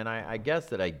forgotten, and I guess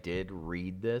that I did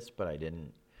read this, but I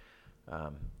didn't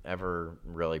ever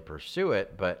really pursue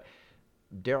it. But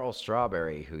Darryl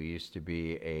Strawberry, who used to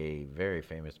be a very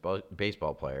famous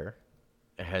baseball player,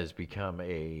 has become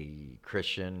a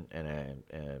Christian and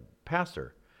a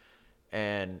pastor.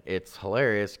 And it's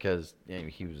hilarious because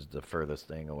he was the furthest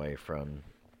thing away from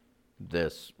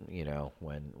this,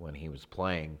 when he was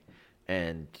playing.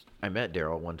 And I met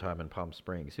Darryl one time in Palm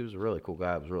Springs. He was a really cool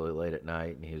guy. It was really late at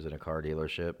night, and he was in a car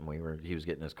dealership, and he was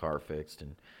getting his car fixed,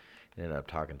 and ended up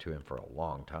talking to him for a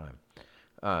long time.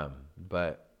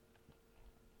 But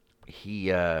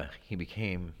he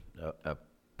became a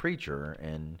preacher,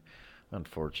 and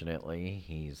unfortunately,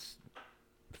 he's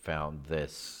found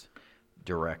this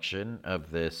direction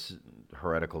of this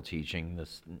heretical teaching,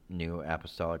 this new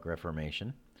apostolic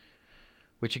reformation,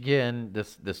 which again,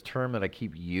 this term that I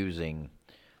keep using,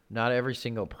 not every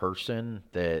single person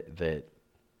that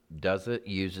does it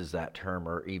uses that term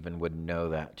or even would know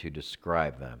that to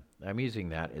describe them. I'm using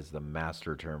that as the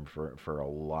master term for a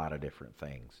lot of different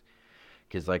things.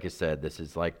 Because like I said, this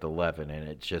is like the leaven, and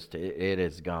it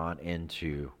has gone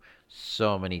into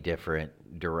so many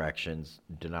different directions,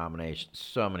 denominations,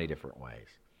 so many different ways.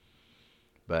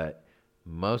 But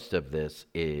most of this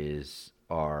is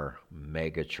our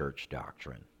mega church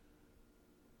doctrine,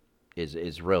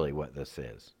 is really what this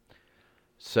is.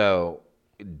 So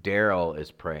Darryl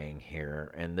is praying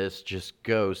here, and this just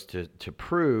goes to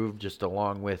prove, just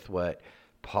along with what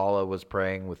Paula was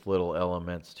praying, with little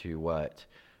elements to what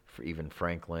even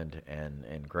Franklin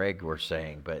and Greg were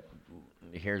saying. But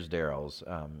here's Darryl's.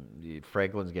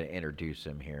 Franklin's going to introduce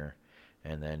him here,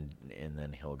 and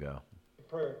then he'll go.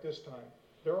 Prayer at this time.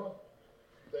 Darryl?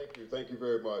 Thank you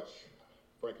very much,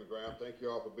 Franklin Graham. Thank you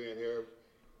all for being here.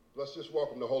 Let's just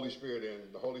welcome the Holy Spirit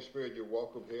in. The Holy Spirit, you're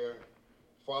welcome here.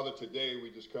 Father, today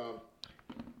we just come.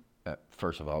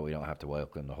 First of all, we don't have to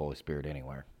welcome the Holy Spirit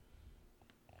anywhere.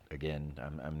 Again,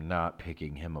 I'm not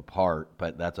picking him apart,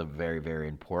 but that's a very, very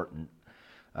important.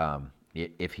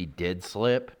 If he did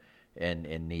slip and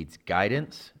needs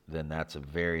guidance, then that's a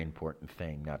very important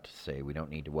thing. Not to say we don't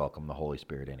need to welcome the Holy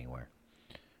Spirit anywhere.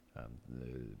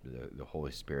 The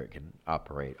Holy Spirit can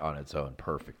operate on its own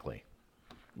perfectly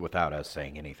without us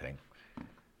saying anything.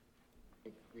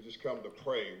 We just come to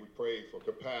pray. We pray for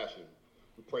compassion.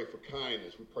 We pray for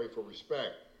kindness. We pray for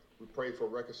respect. We pray for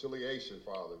reconciliation,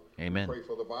 Father. Amen. We pray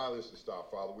for the violence to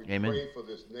stop, Father. We Amen. pray for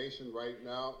this nation right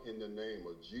now in the name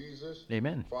of Jesus.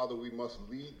 Amen. Father, we must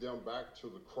lead them back to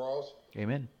the cross.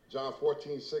 Amen. John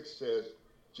 14:6 says,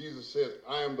 Jesus says,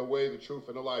 I am the way, the truth,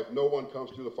 and the life. No one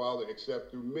comes to the Father except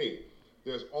through me.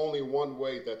 There's only one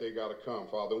way that they got to come,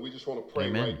 Father. And we just want to pray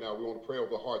Amen. right now. We want to pray over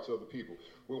the hearts of the people.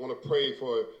 We want to pray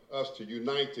for us to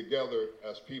unite together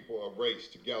as people, a race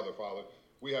together, Father.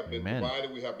 We have been Amen.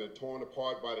 divided. We have been torn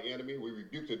apart by the enemy. We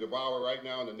rebuke the devourer right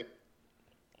now.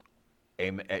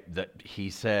 Amen. He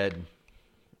said,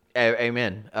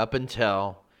 amen, up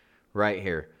until right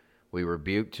here. We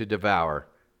rebuke to devour.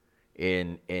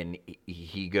 And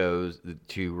he goes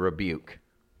to rebuke.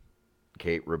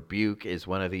 Okay, rebuke is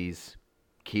one of these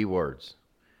key words.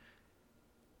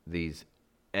 These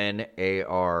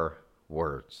NAR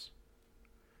words.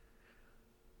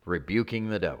 Rebuking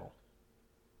the devil.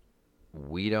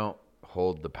 We don't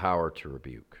hold the power to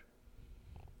rebuke.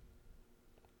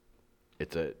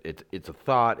 It's a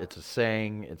thought, it's a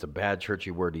saying, it's a bad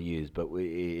churchy word to use, but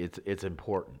it's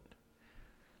important.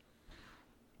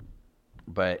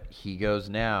 But he goes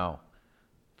now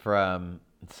from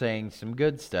saying some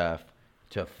good stuff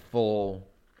to full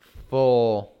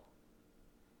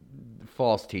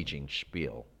false teaching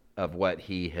spiel of what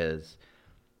he has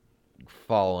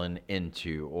fallen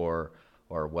into, or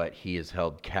what he is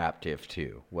held captive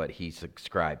to, what he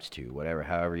subscribes to, whatever,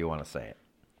 however you want to say it.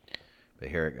 But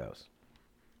here it goes.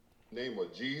 In the name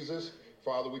of Jesus,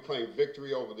 Father, we claim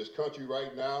victory over this country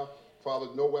right now. Father,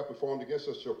 no weapon formed against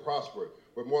us shall prosper.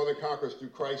 We're more than conquerors through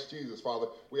Christ Jesus, Father.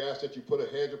 We ask that you put a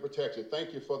hedge of protection.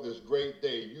 Thank you for this great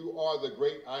day. You are the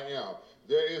great I am.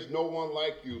 There is no one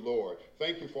like you, Lord.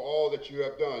 Thank you for all that you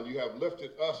have done. You have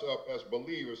lifted us up as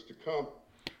believers to come.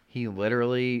 He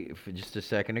literally, just a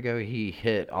second ago, he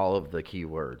hit all of the key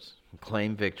words.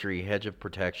 Claim victory, hedge of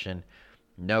protection,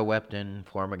 no weapon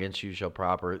formed against you shall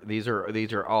prosper. These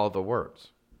are all the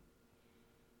words.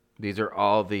 These are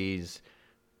all these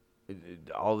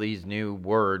new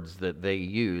words that they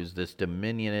use, this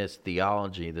dominionist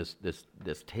theology, this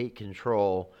take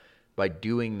control by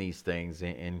doing these things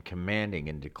and commanding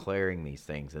and declaring these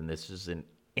things. And this is an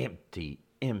empty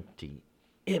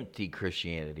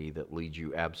Christianity that leads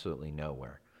you absolutely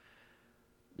nowhere.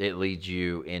 It leads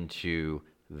you into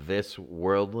this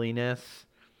worldliness.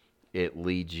 It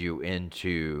leads you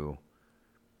into,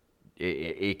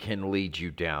 it can lead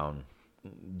you down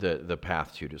the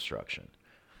path to destruction.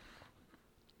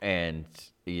 And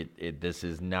this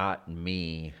is not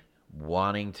me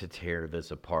wanting to tear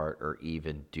this apart or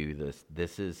even do this.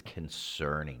 This is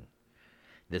concerning.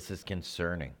 Because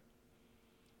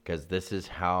this is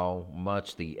how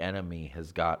much the enemy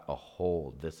has got a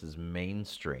hold. This is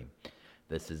mainstream.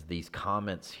 This is these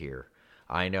comments here.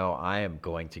 I know I am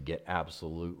going to get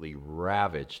absolutely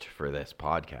ravaged for this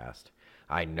podcast.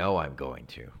 I know I'm going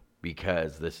to,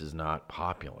 because this is not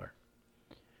popular.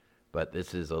 But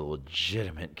this is a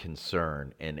legitimate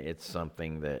concern, and it's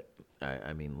something that,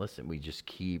 I mean, listen, we just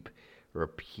keep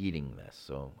repeating this.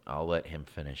 So I'll let him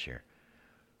finish here.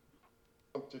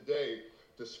 Today,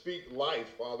 to speak life,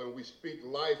 Father, and we speak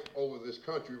life over this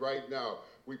country right now.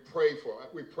 We pray for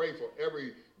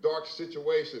every dark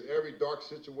situation. Every dark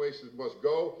situation must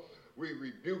go. We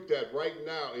rebuke that right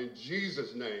now in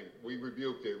Jesus' name. We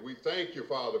rebuke it. We thank you,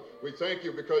 Father. We thank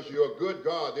you because you're a good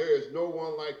God. There is no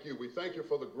one like you. We thank you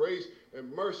for the grace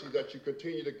and mercy that you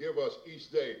continue to give us each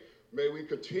day. May we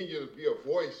continue to be a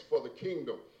voice for the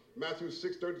kingdom. Matthew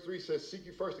 6:33 says, seek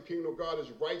ye first the kingdom of God, his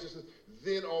righteousness,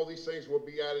 then all these things will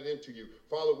be added into you.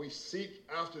 Father, we seek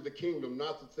after the kingdom,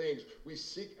 not the things. We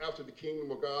seek after the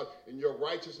kingdom of God and your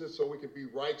righteousness so we can be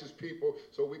righteous people,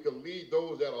 so we can lead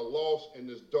those that are lost in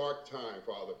this dark time,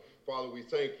 Father. Father, we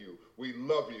thank you. We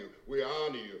love you. We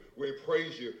honor you. We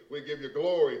praise you. We give you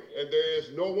glory. And there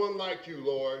is no one like you,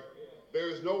 Lord. There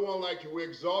is no one like you. We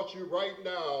exalt you right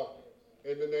now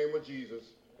in the name of Jesus,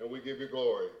 and we give you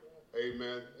glory.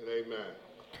 Amen and amen.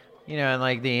 You know, and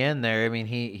like the end there, I mean,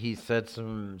 he said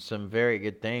some very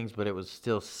good things, but it was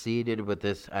still seeded with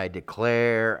this, I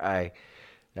declare,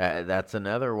 that's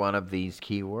another one of these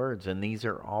key words. And these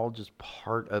are all just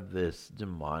part of this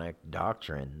demonic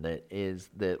doctrine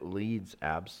that leads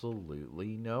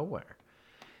absolutely nowhere.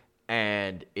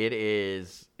 And it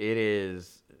is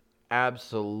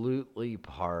absolutely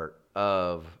part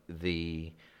of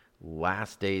the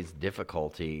last days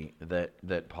difficulty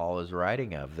that Paul is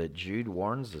writing of, that Jude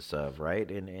warns us of,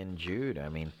 right? In Jude, I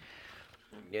mean,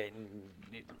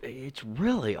 it's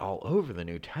really all over the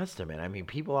New Testament. I mean,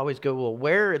 people always go, well,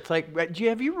 where? It's like,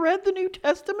 have you read the New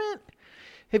Testament?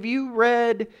 Have you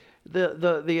read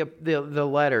the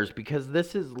letters? Because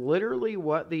this is literally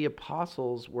what the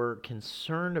apostles were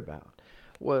concerned about,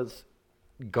 was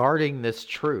guarding this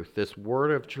truth, this word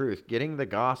of truth, getting the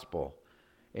gospel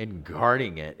and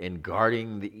guarding it, and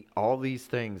guarding all these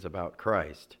things about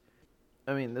Christ.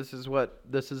 I mean, this is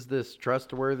this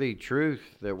trustworthy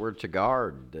truth that we're to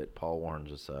guard, that Paul warns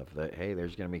us of, that, hey,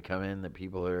 there's going to be coming that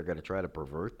people that are going to try to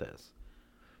pervert this.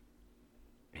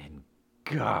 And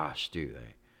gosh, do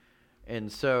they. And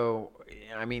so,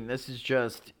 I mean, this is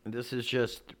just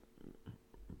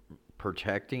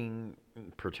protecting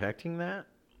that.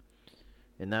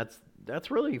 And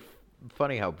that's really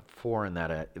funny how foreign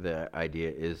the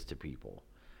idea is to people,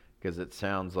 because it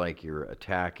sounds like you're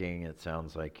attacking. It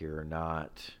sounds like you're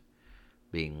not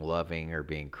being loving or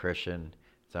being Christian.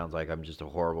 It sounds like I'm just a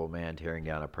horrible man tearing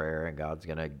down a prayer, and God's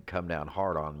going to come down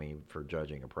hard on me for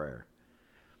judging a prayer.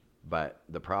 But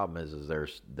the problem is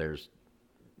there's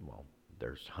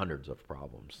hundreds of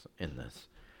problems in this.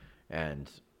 And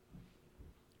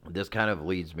this kind of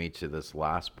leads me to this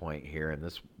last point here, and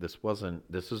this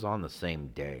is on the same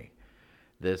day.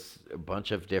 A bunch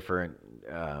of different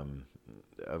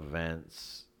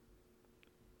events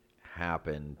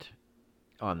happened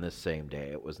on this same day.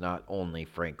 It was not only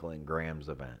Franklin Graham's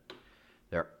event.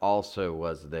 There also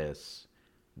was this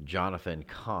Jonathan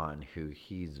Cahn, who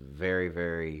he's very,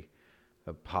 very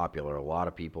popular. A lot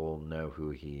of people know who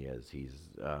he is.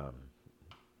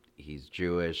 He's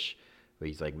Jewish, but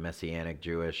he's like Messianic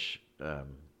Jewish.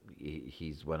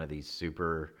 He's one of these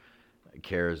super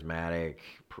charismatic,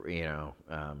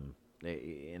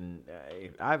 and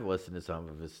I've listened to some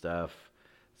of his stuff.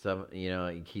 Some,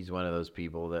 he's one of those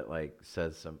people that like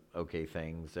says some okay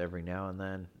things every now and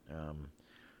then,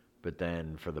 but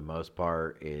then for the most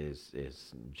part is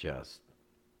just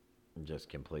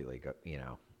completely,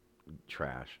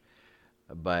 trash.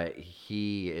 But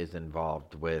he is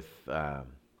involved with the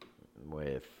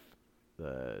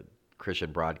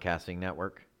Christian Broadcasting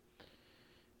Network,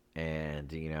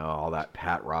 and all that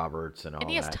Pat Roberts and all that. And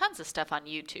he has tons of stuff on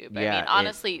YouTube. Yeah, I mean,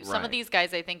 honestly, some right. of these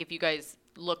guys, I think if you guys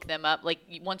look them up, like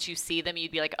once you see them,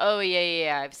 you'd be like, oh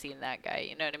yeah, I've seen that guy.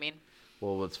 You know what I mean?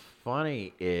 Well, what's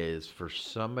funny is for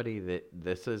somebody that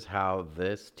this is how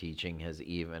this teaching has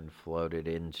even floated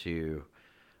into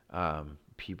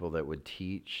people that would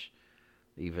teach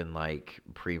even like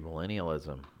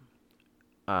premillennialism.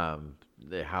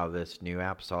 How this new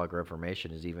apostolic reformation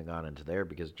has even gone into there,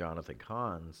 because Jonathan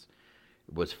Cahn's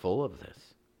was full of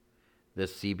this.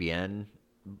 This CBN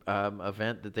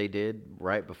event that they did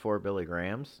right before Billy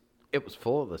Graham's, it was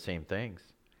full of the same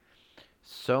things.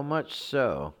 So much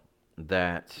so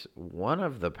that one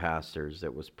of the pastors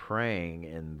that was praying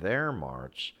in their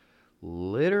march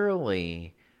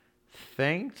literally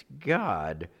thanked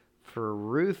God for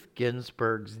Ruth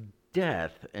Ginsburg's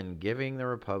death and giving the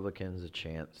Republicans a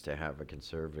chance to have a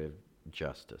conservative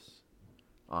justice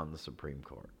on the Supreme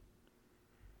Court.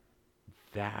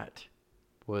 That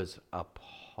was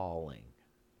appalling.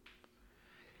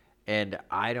 And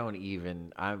I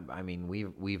mean,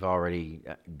 we've already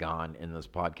gone in this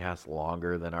podcast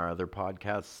longer than our other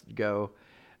podcasts go.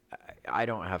 I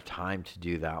don't have time to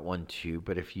do that one too,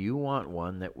 but if you want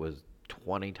one that was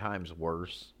 20 times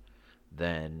worse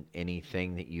than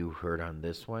anything that you heard on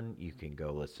this one, you can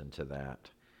go listen to that.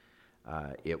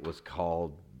 It was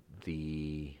called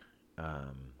the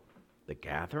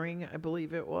Gathering, I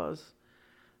believe it was.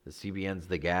 The CBN's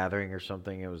The Gathering or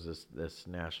something. It was this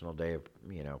national day of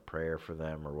prayer for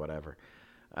them or whatever.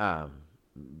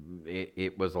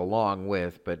 It was along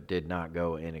with, but did not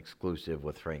go in exclusive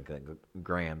with Franklin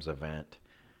Graham's event.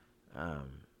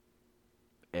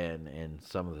 And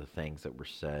some of the things that were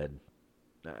said.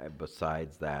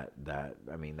 Besides that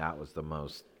I mean, that was the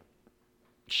most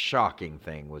shocking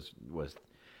thing was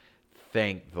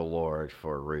thank the Lord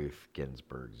for Ruth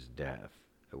Ginsburg's death.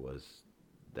 It was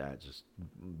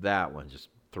that one just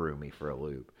threw me for a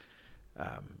loop.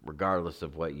 Regardless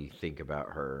of what you think about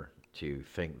her, to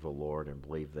thank the Lord and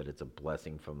believe that it's a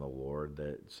blessing from the Lord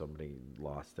that somebody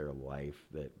lost their life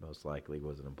that most likely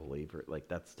wasn't a believer, like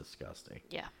that's disgusting.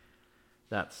 Yeah.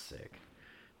 That's sick.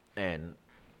 And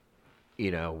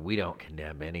we don't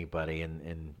condemn anybody,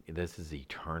 and this is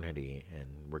eternity, and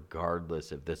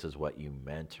regardless if this is what you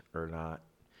meant or not,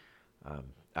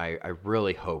 I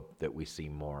really hope that we see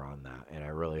more on that, and I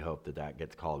really hope that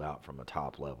gets called out from a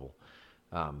top level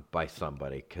by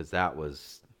somebody, because that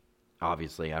was,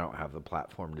 obviously, I don't have the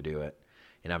platform to do it,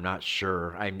 and I'm not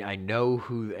sure. I know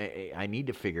who. I need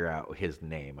to figure out his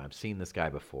name. I've seen this guy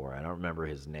before. I don't remember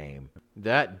his name.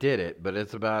 That did it, but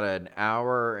it's about an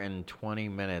hour and 20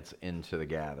 minutes into the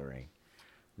gathering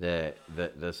that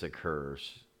this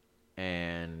occurs,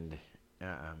 and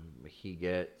he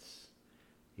gets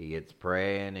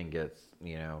praying and gets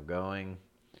going,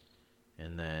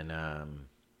 and then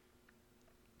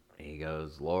he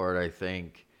goes, Lord, I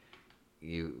thank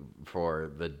you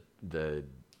for the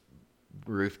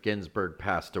Ruth Ginsburg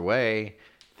passed away.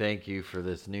 Thank you for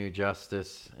this new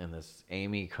justice and this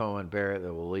Amy Coney Barrett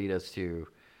that will lead us to,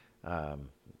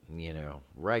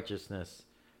 righteousness.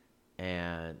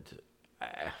 And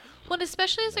well,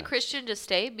 especially as a Christian to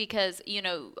stay, because,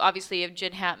 obviously you have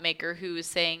Jen Hatmaker who is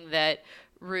saying that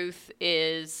Ruth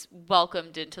is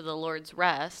welcomed into the Lord's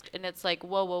rest. And it's like,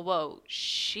 whoa.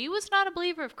 She was not a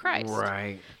believer of Christ.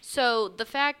 Right. So the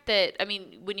fact that,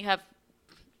 when you have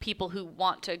people who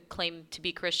want to claim to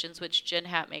be Christians, which Jen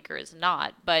Hatmaker is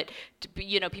not, but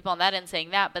people on that end saying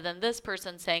that, but then this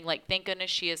person saying like, thank goodness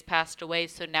she has passed away,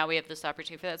 so now we have this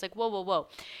opportunity for that. It's like, whoa.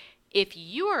 If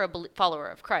you are a follower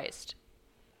of Christ,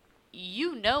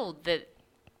 you know that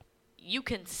you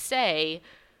can say,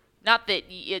 not that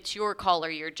it's your call or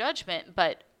your judgment,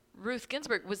 but Ruth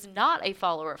Ginsburg was not a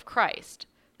follower of Christ.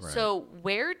 So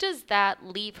where does that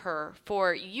leave her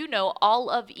for, all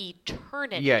of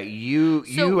eternity? Yeah, you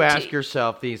So ask to-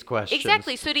 yourself these questions.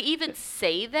 Exactly. So to even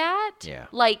say that, Yeah.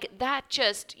 that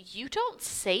just, you don't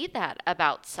say that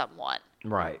about someone.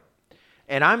 Right.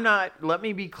 And I'm not, let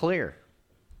me be clear.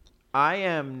 I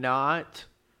am not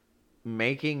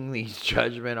making these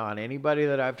judgment on anybody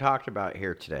that I've talked about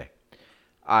here today.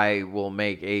 I will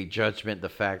make a judgment the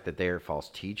fact that they are false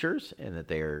teachers and that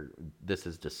this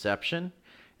is deception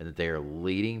and that they are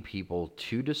leading people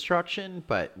to destruction.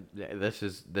 But this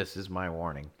is my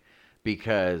warning,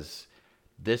 because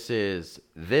this is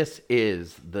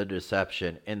the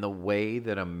deception and the way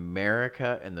that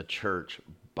America and the church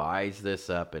buys this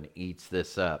up and eats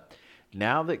this up.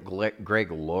 Now that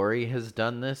Greg Laurie has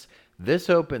done this, this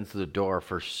opens the door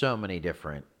for so many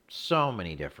different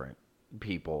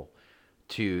people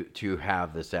to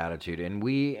have this attitude. And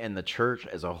we and the church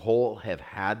as a whole have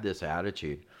had this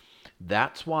attitude.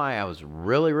 That's why I was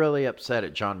really, really upset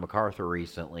at John MacArthur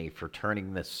recently for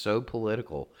turning this so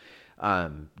political.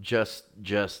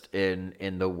 Just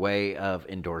in the way of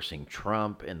endorsing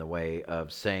Trump, in the way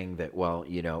of saying that, well,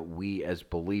 we as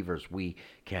believers, we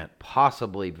can't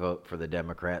possibly vote for the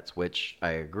Democrats, which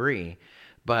I agree,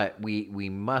 but we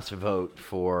must vote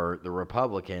for the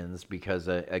Republicans because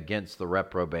against the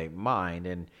reprobate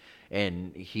mind.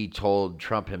 And he told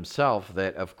Trump himself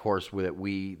that, of course, that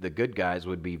we, the good guys,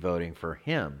 would be voting for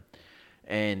him.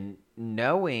 And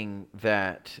knowing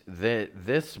that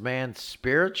this man's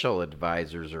spiritual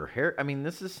advisors are here, I mean,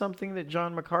 this is something that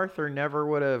John MacArthur never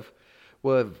would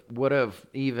have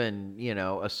even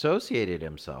associated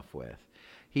himself with.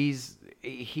 He's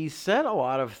said a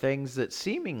lot of things that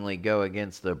seemingly go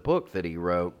against the book that he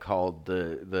wrote called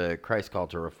the Christ Call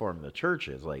to Reform the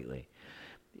Churches lately.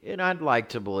 And I'd like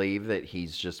to believe that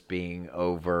he's just being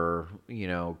over,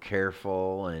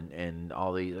 careful and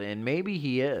all these, and maybe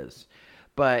he is.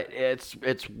 But it's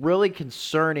really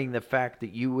concerning the fact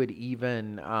that you would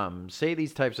even say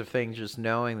these types of things, just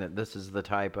knowing that this is the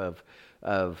type of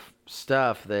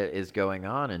stuff that is going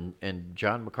on. And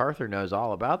John MacArthur knows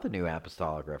all about the New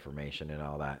Apostolic Reformation and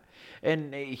all that.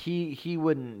 And he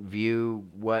wouldn't view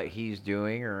what he's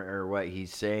doing or what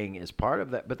he's saying as part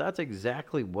of that. But that's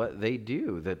exactly what they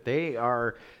do, that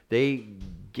they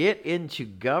get into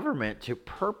government to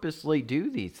purposely do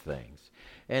these things.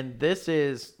 And this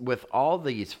is, with all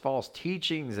these false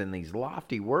teachings and these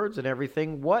lofty words and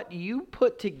everything, what you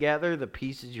put together the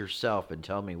pieces yourself and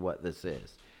tell me what this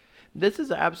is. This is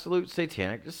absolute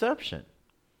satanic deception.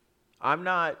 I'm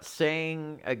not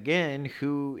saying, again,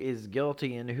 who is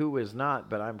guilty and who is not,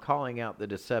 but I'm calling out the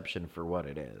deception for what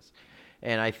it is.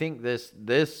 And I think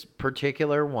this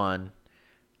particular one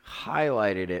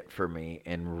highlighted it for me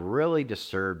and really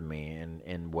disturbed me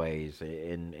in ways,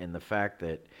 in the fact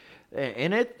that,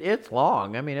 and it's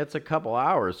long. I mean, it's a couple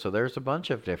hours, so there's a bunch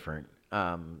of different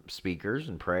speakers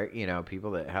and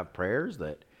people that have prayers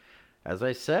that, as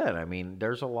I said, I mean,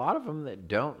 there's a lot of them that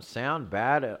don't sound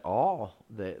bad at all.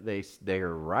 That they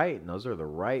are right, and those are the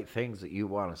right things that you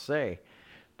want to say.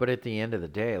 But at the end of the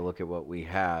day, look at what we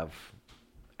have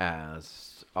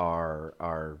as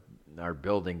our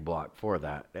building block for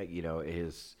that.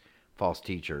 Is false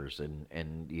teachers and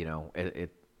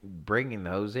it bringing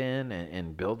those in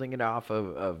and building it off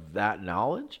of that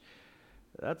knowledge.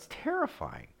 That's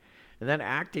terrifying. And then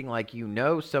acting like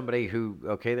somebody who,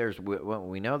 okay,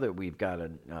 we know that we've got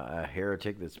a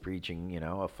heretic that's preaching,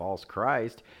 a false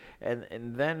Christ, and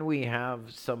then we have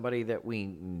somebody that we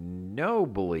know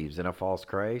believes in a false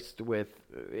Christ with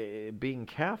being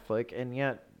Catholic, and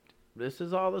yet this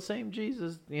is all the same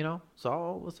Jesus, it's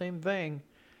all the same thing.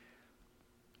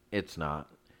 It's not.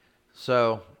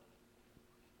 So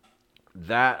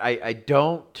that I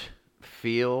don't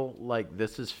feel like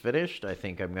this is finished. I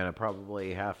think I'm going to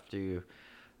probably have to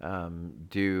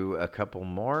do a couple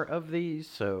more of these,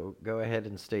 so go ahead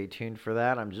and stay tuned for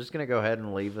that. I'm just going to go ahead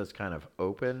and leave this kind of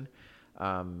open.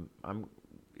 I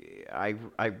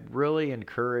really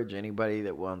encourage anybody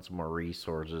that wants more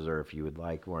resources, or if you would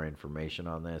like more information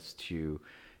on this, to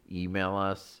email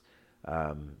us,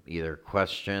 either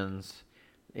questions,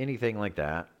 anything like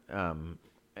that.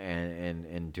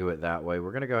 And do it that way.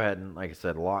 We're going to go ahead and, like I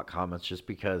said, lock comments, just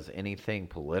because anything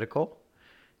political,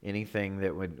 anything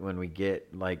that when we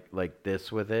get like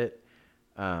this with it,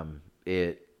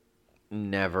 it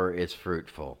never is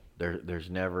fruitful. There's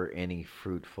never any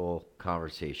fruitful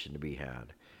conversation to be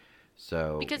had.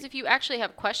 So, because if you actually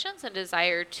have questions and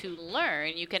desire to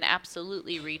learn, you can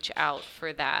absolutely reach out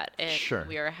for that, and sure,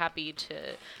 we are happy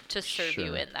to serve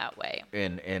you in that way.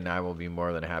 And I will be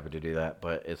more than happy to do that.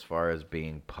 But as far as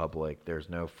being public, there's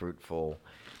no fruitful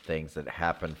things that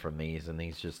happen from these, and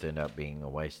these just end up being a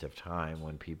waste of time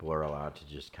when people are allowed to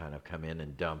just kind of come in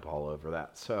and dump all over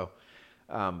that. So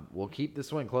we'll keep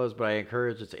this one closed, but I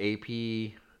encourage it's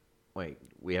AP. Wait,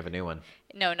 we have a new one.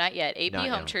 No, not yet. Not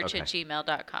yet.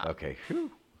 aphomechurch@gmail.com. Okay.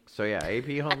 Whew. So yeah,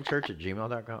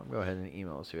 aphomechurch@gmail.com. Go ahead and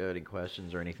email us if you have any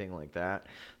questions or anything like that.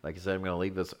 Like I said, I'm going to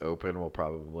leave this open. We'll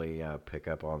probably pick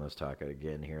up on this topic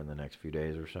again here in the next few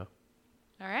days or so.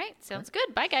 All right. Sounds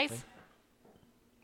good. Bye, guys.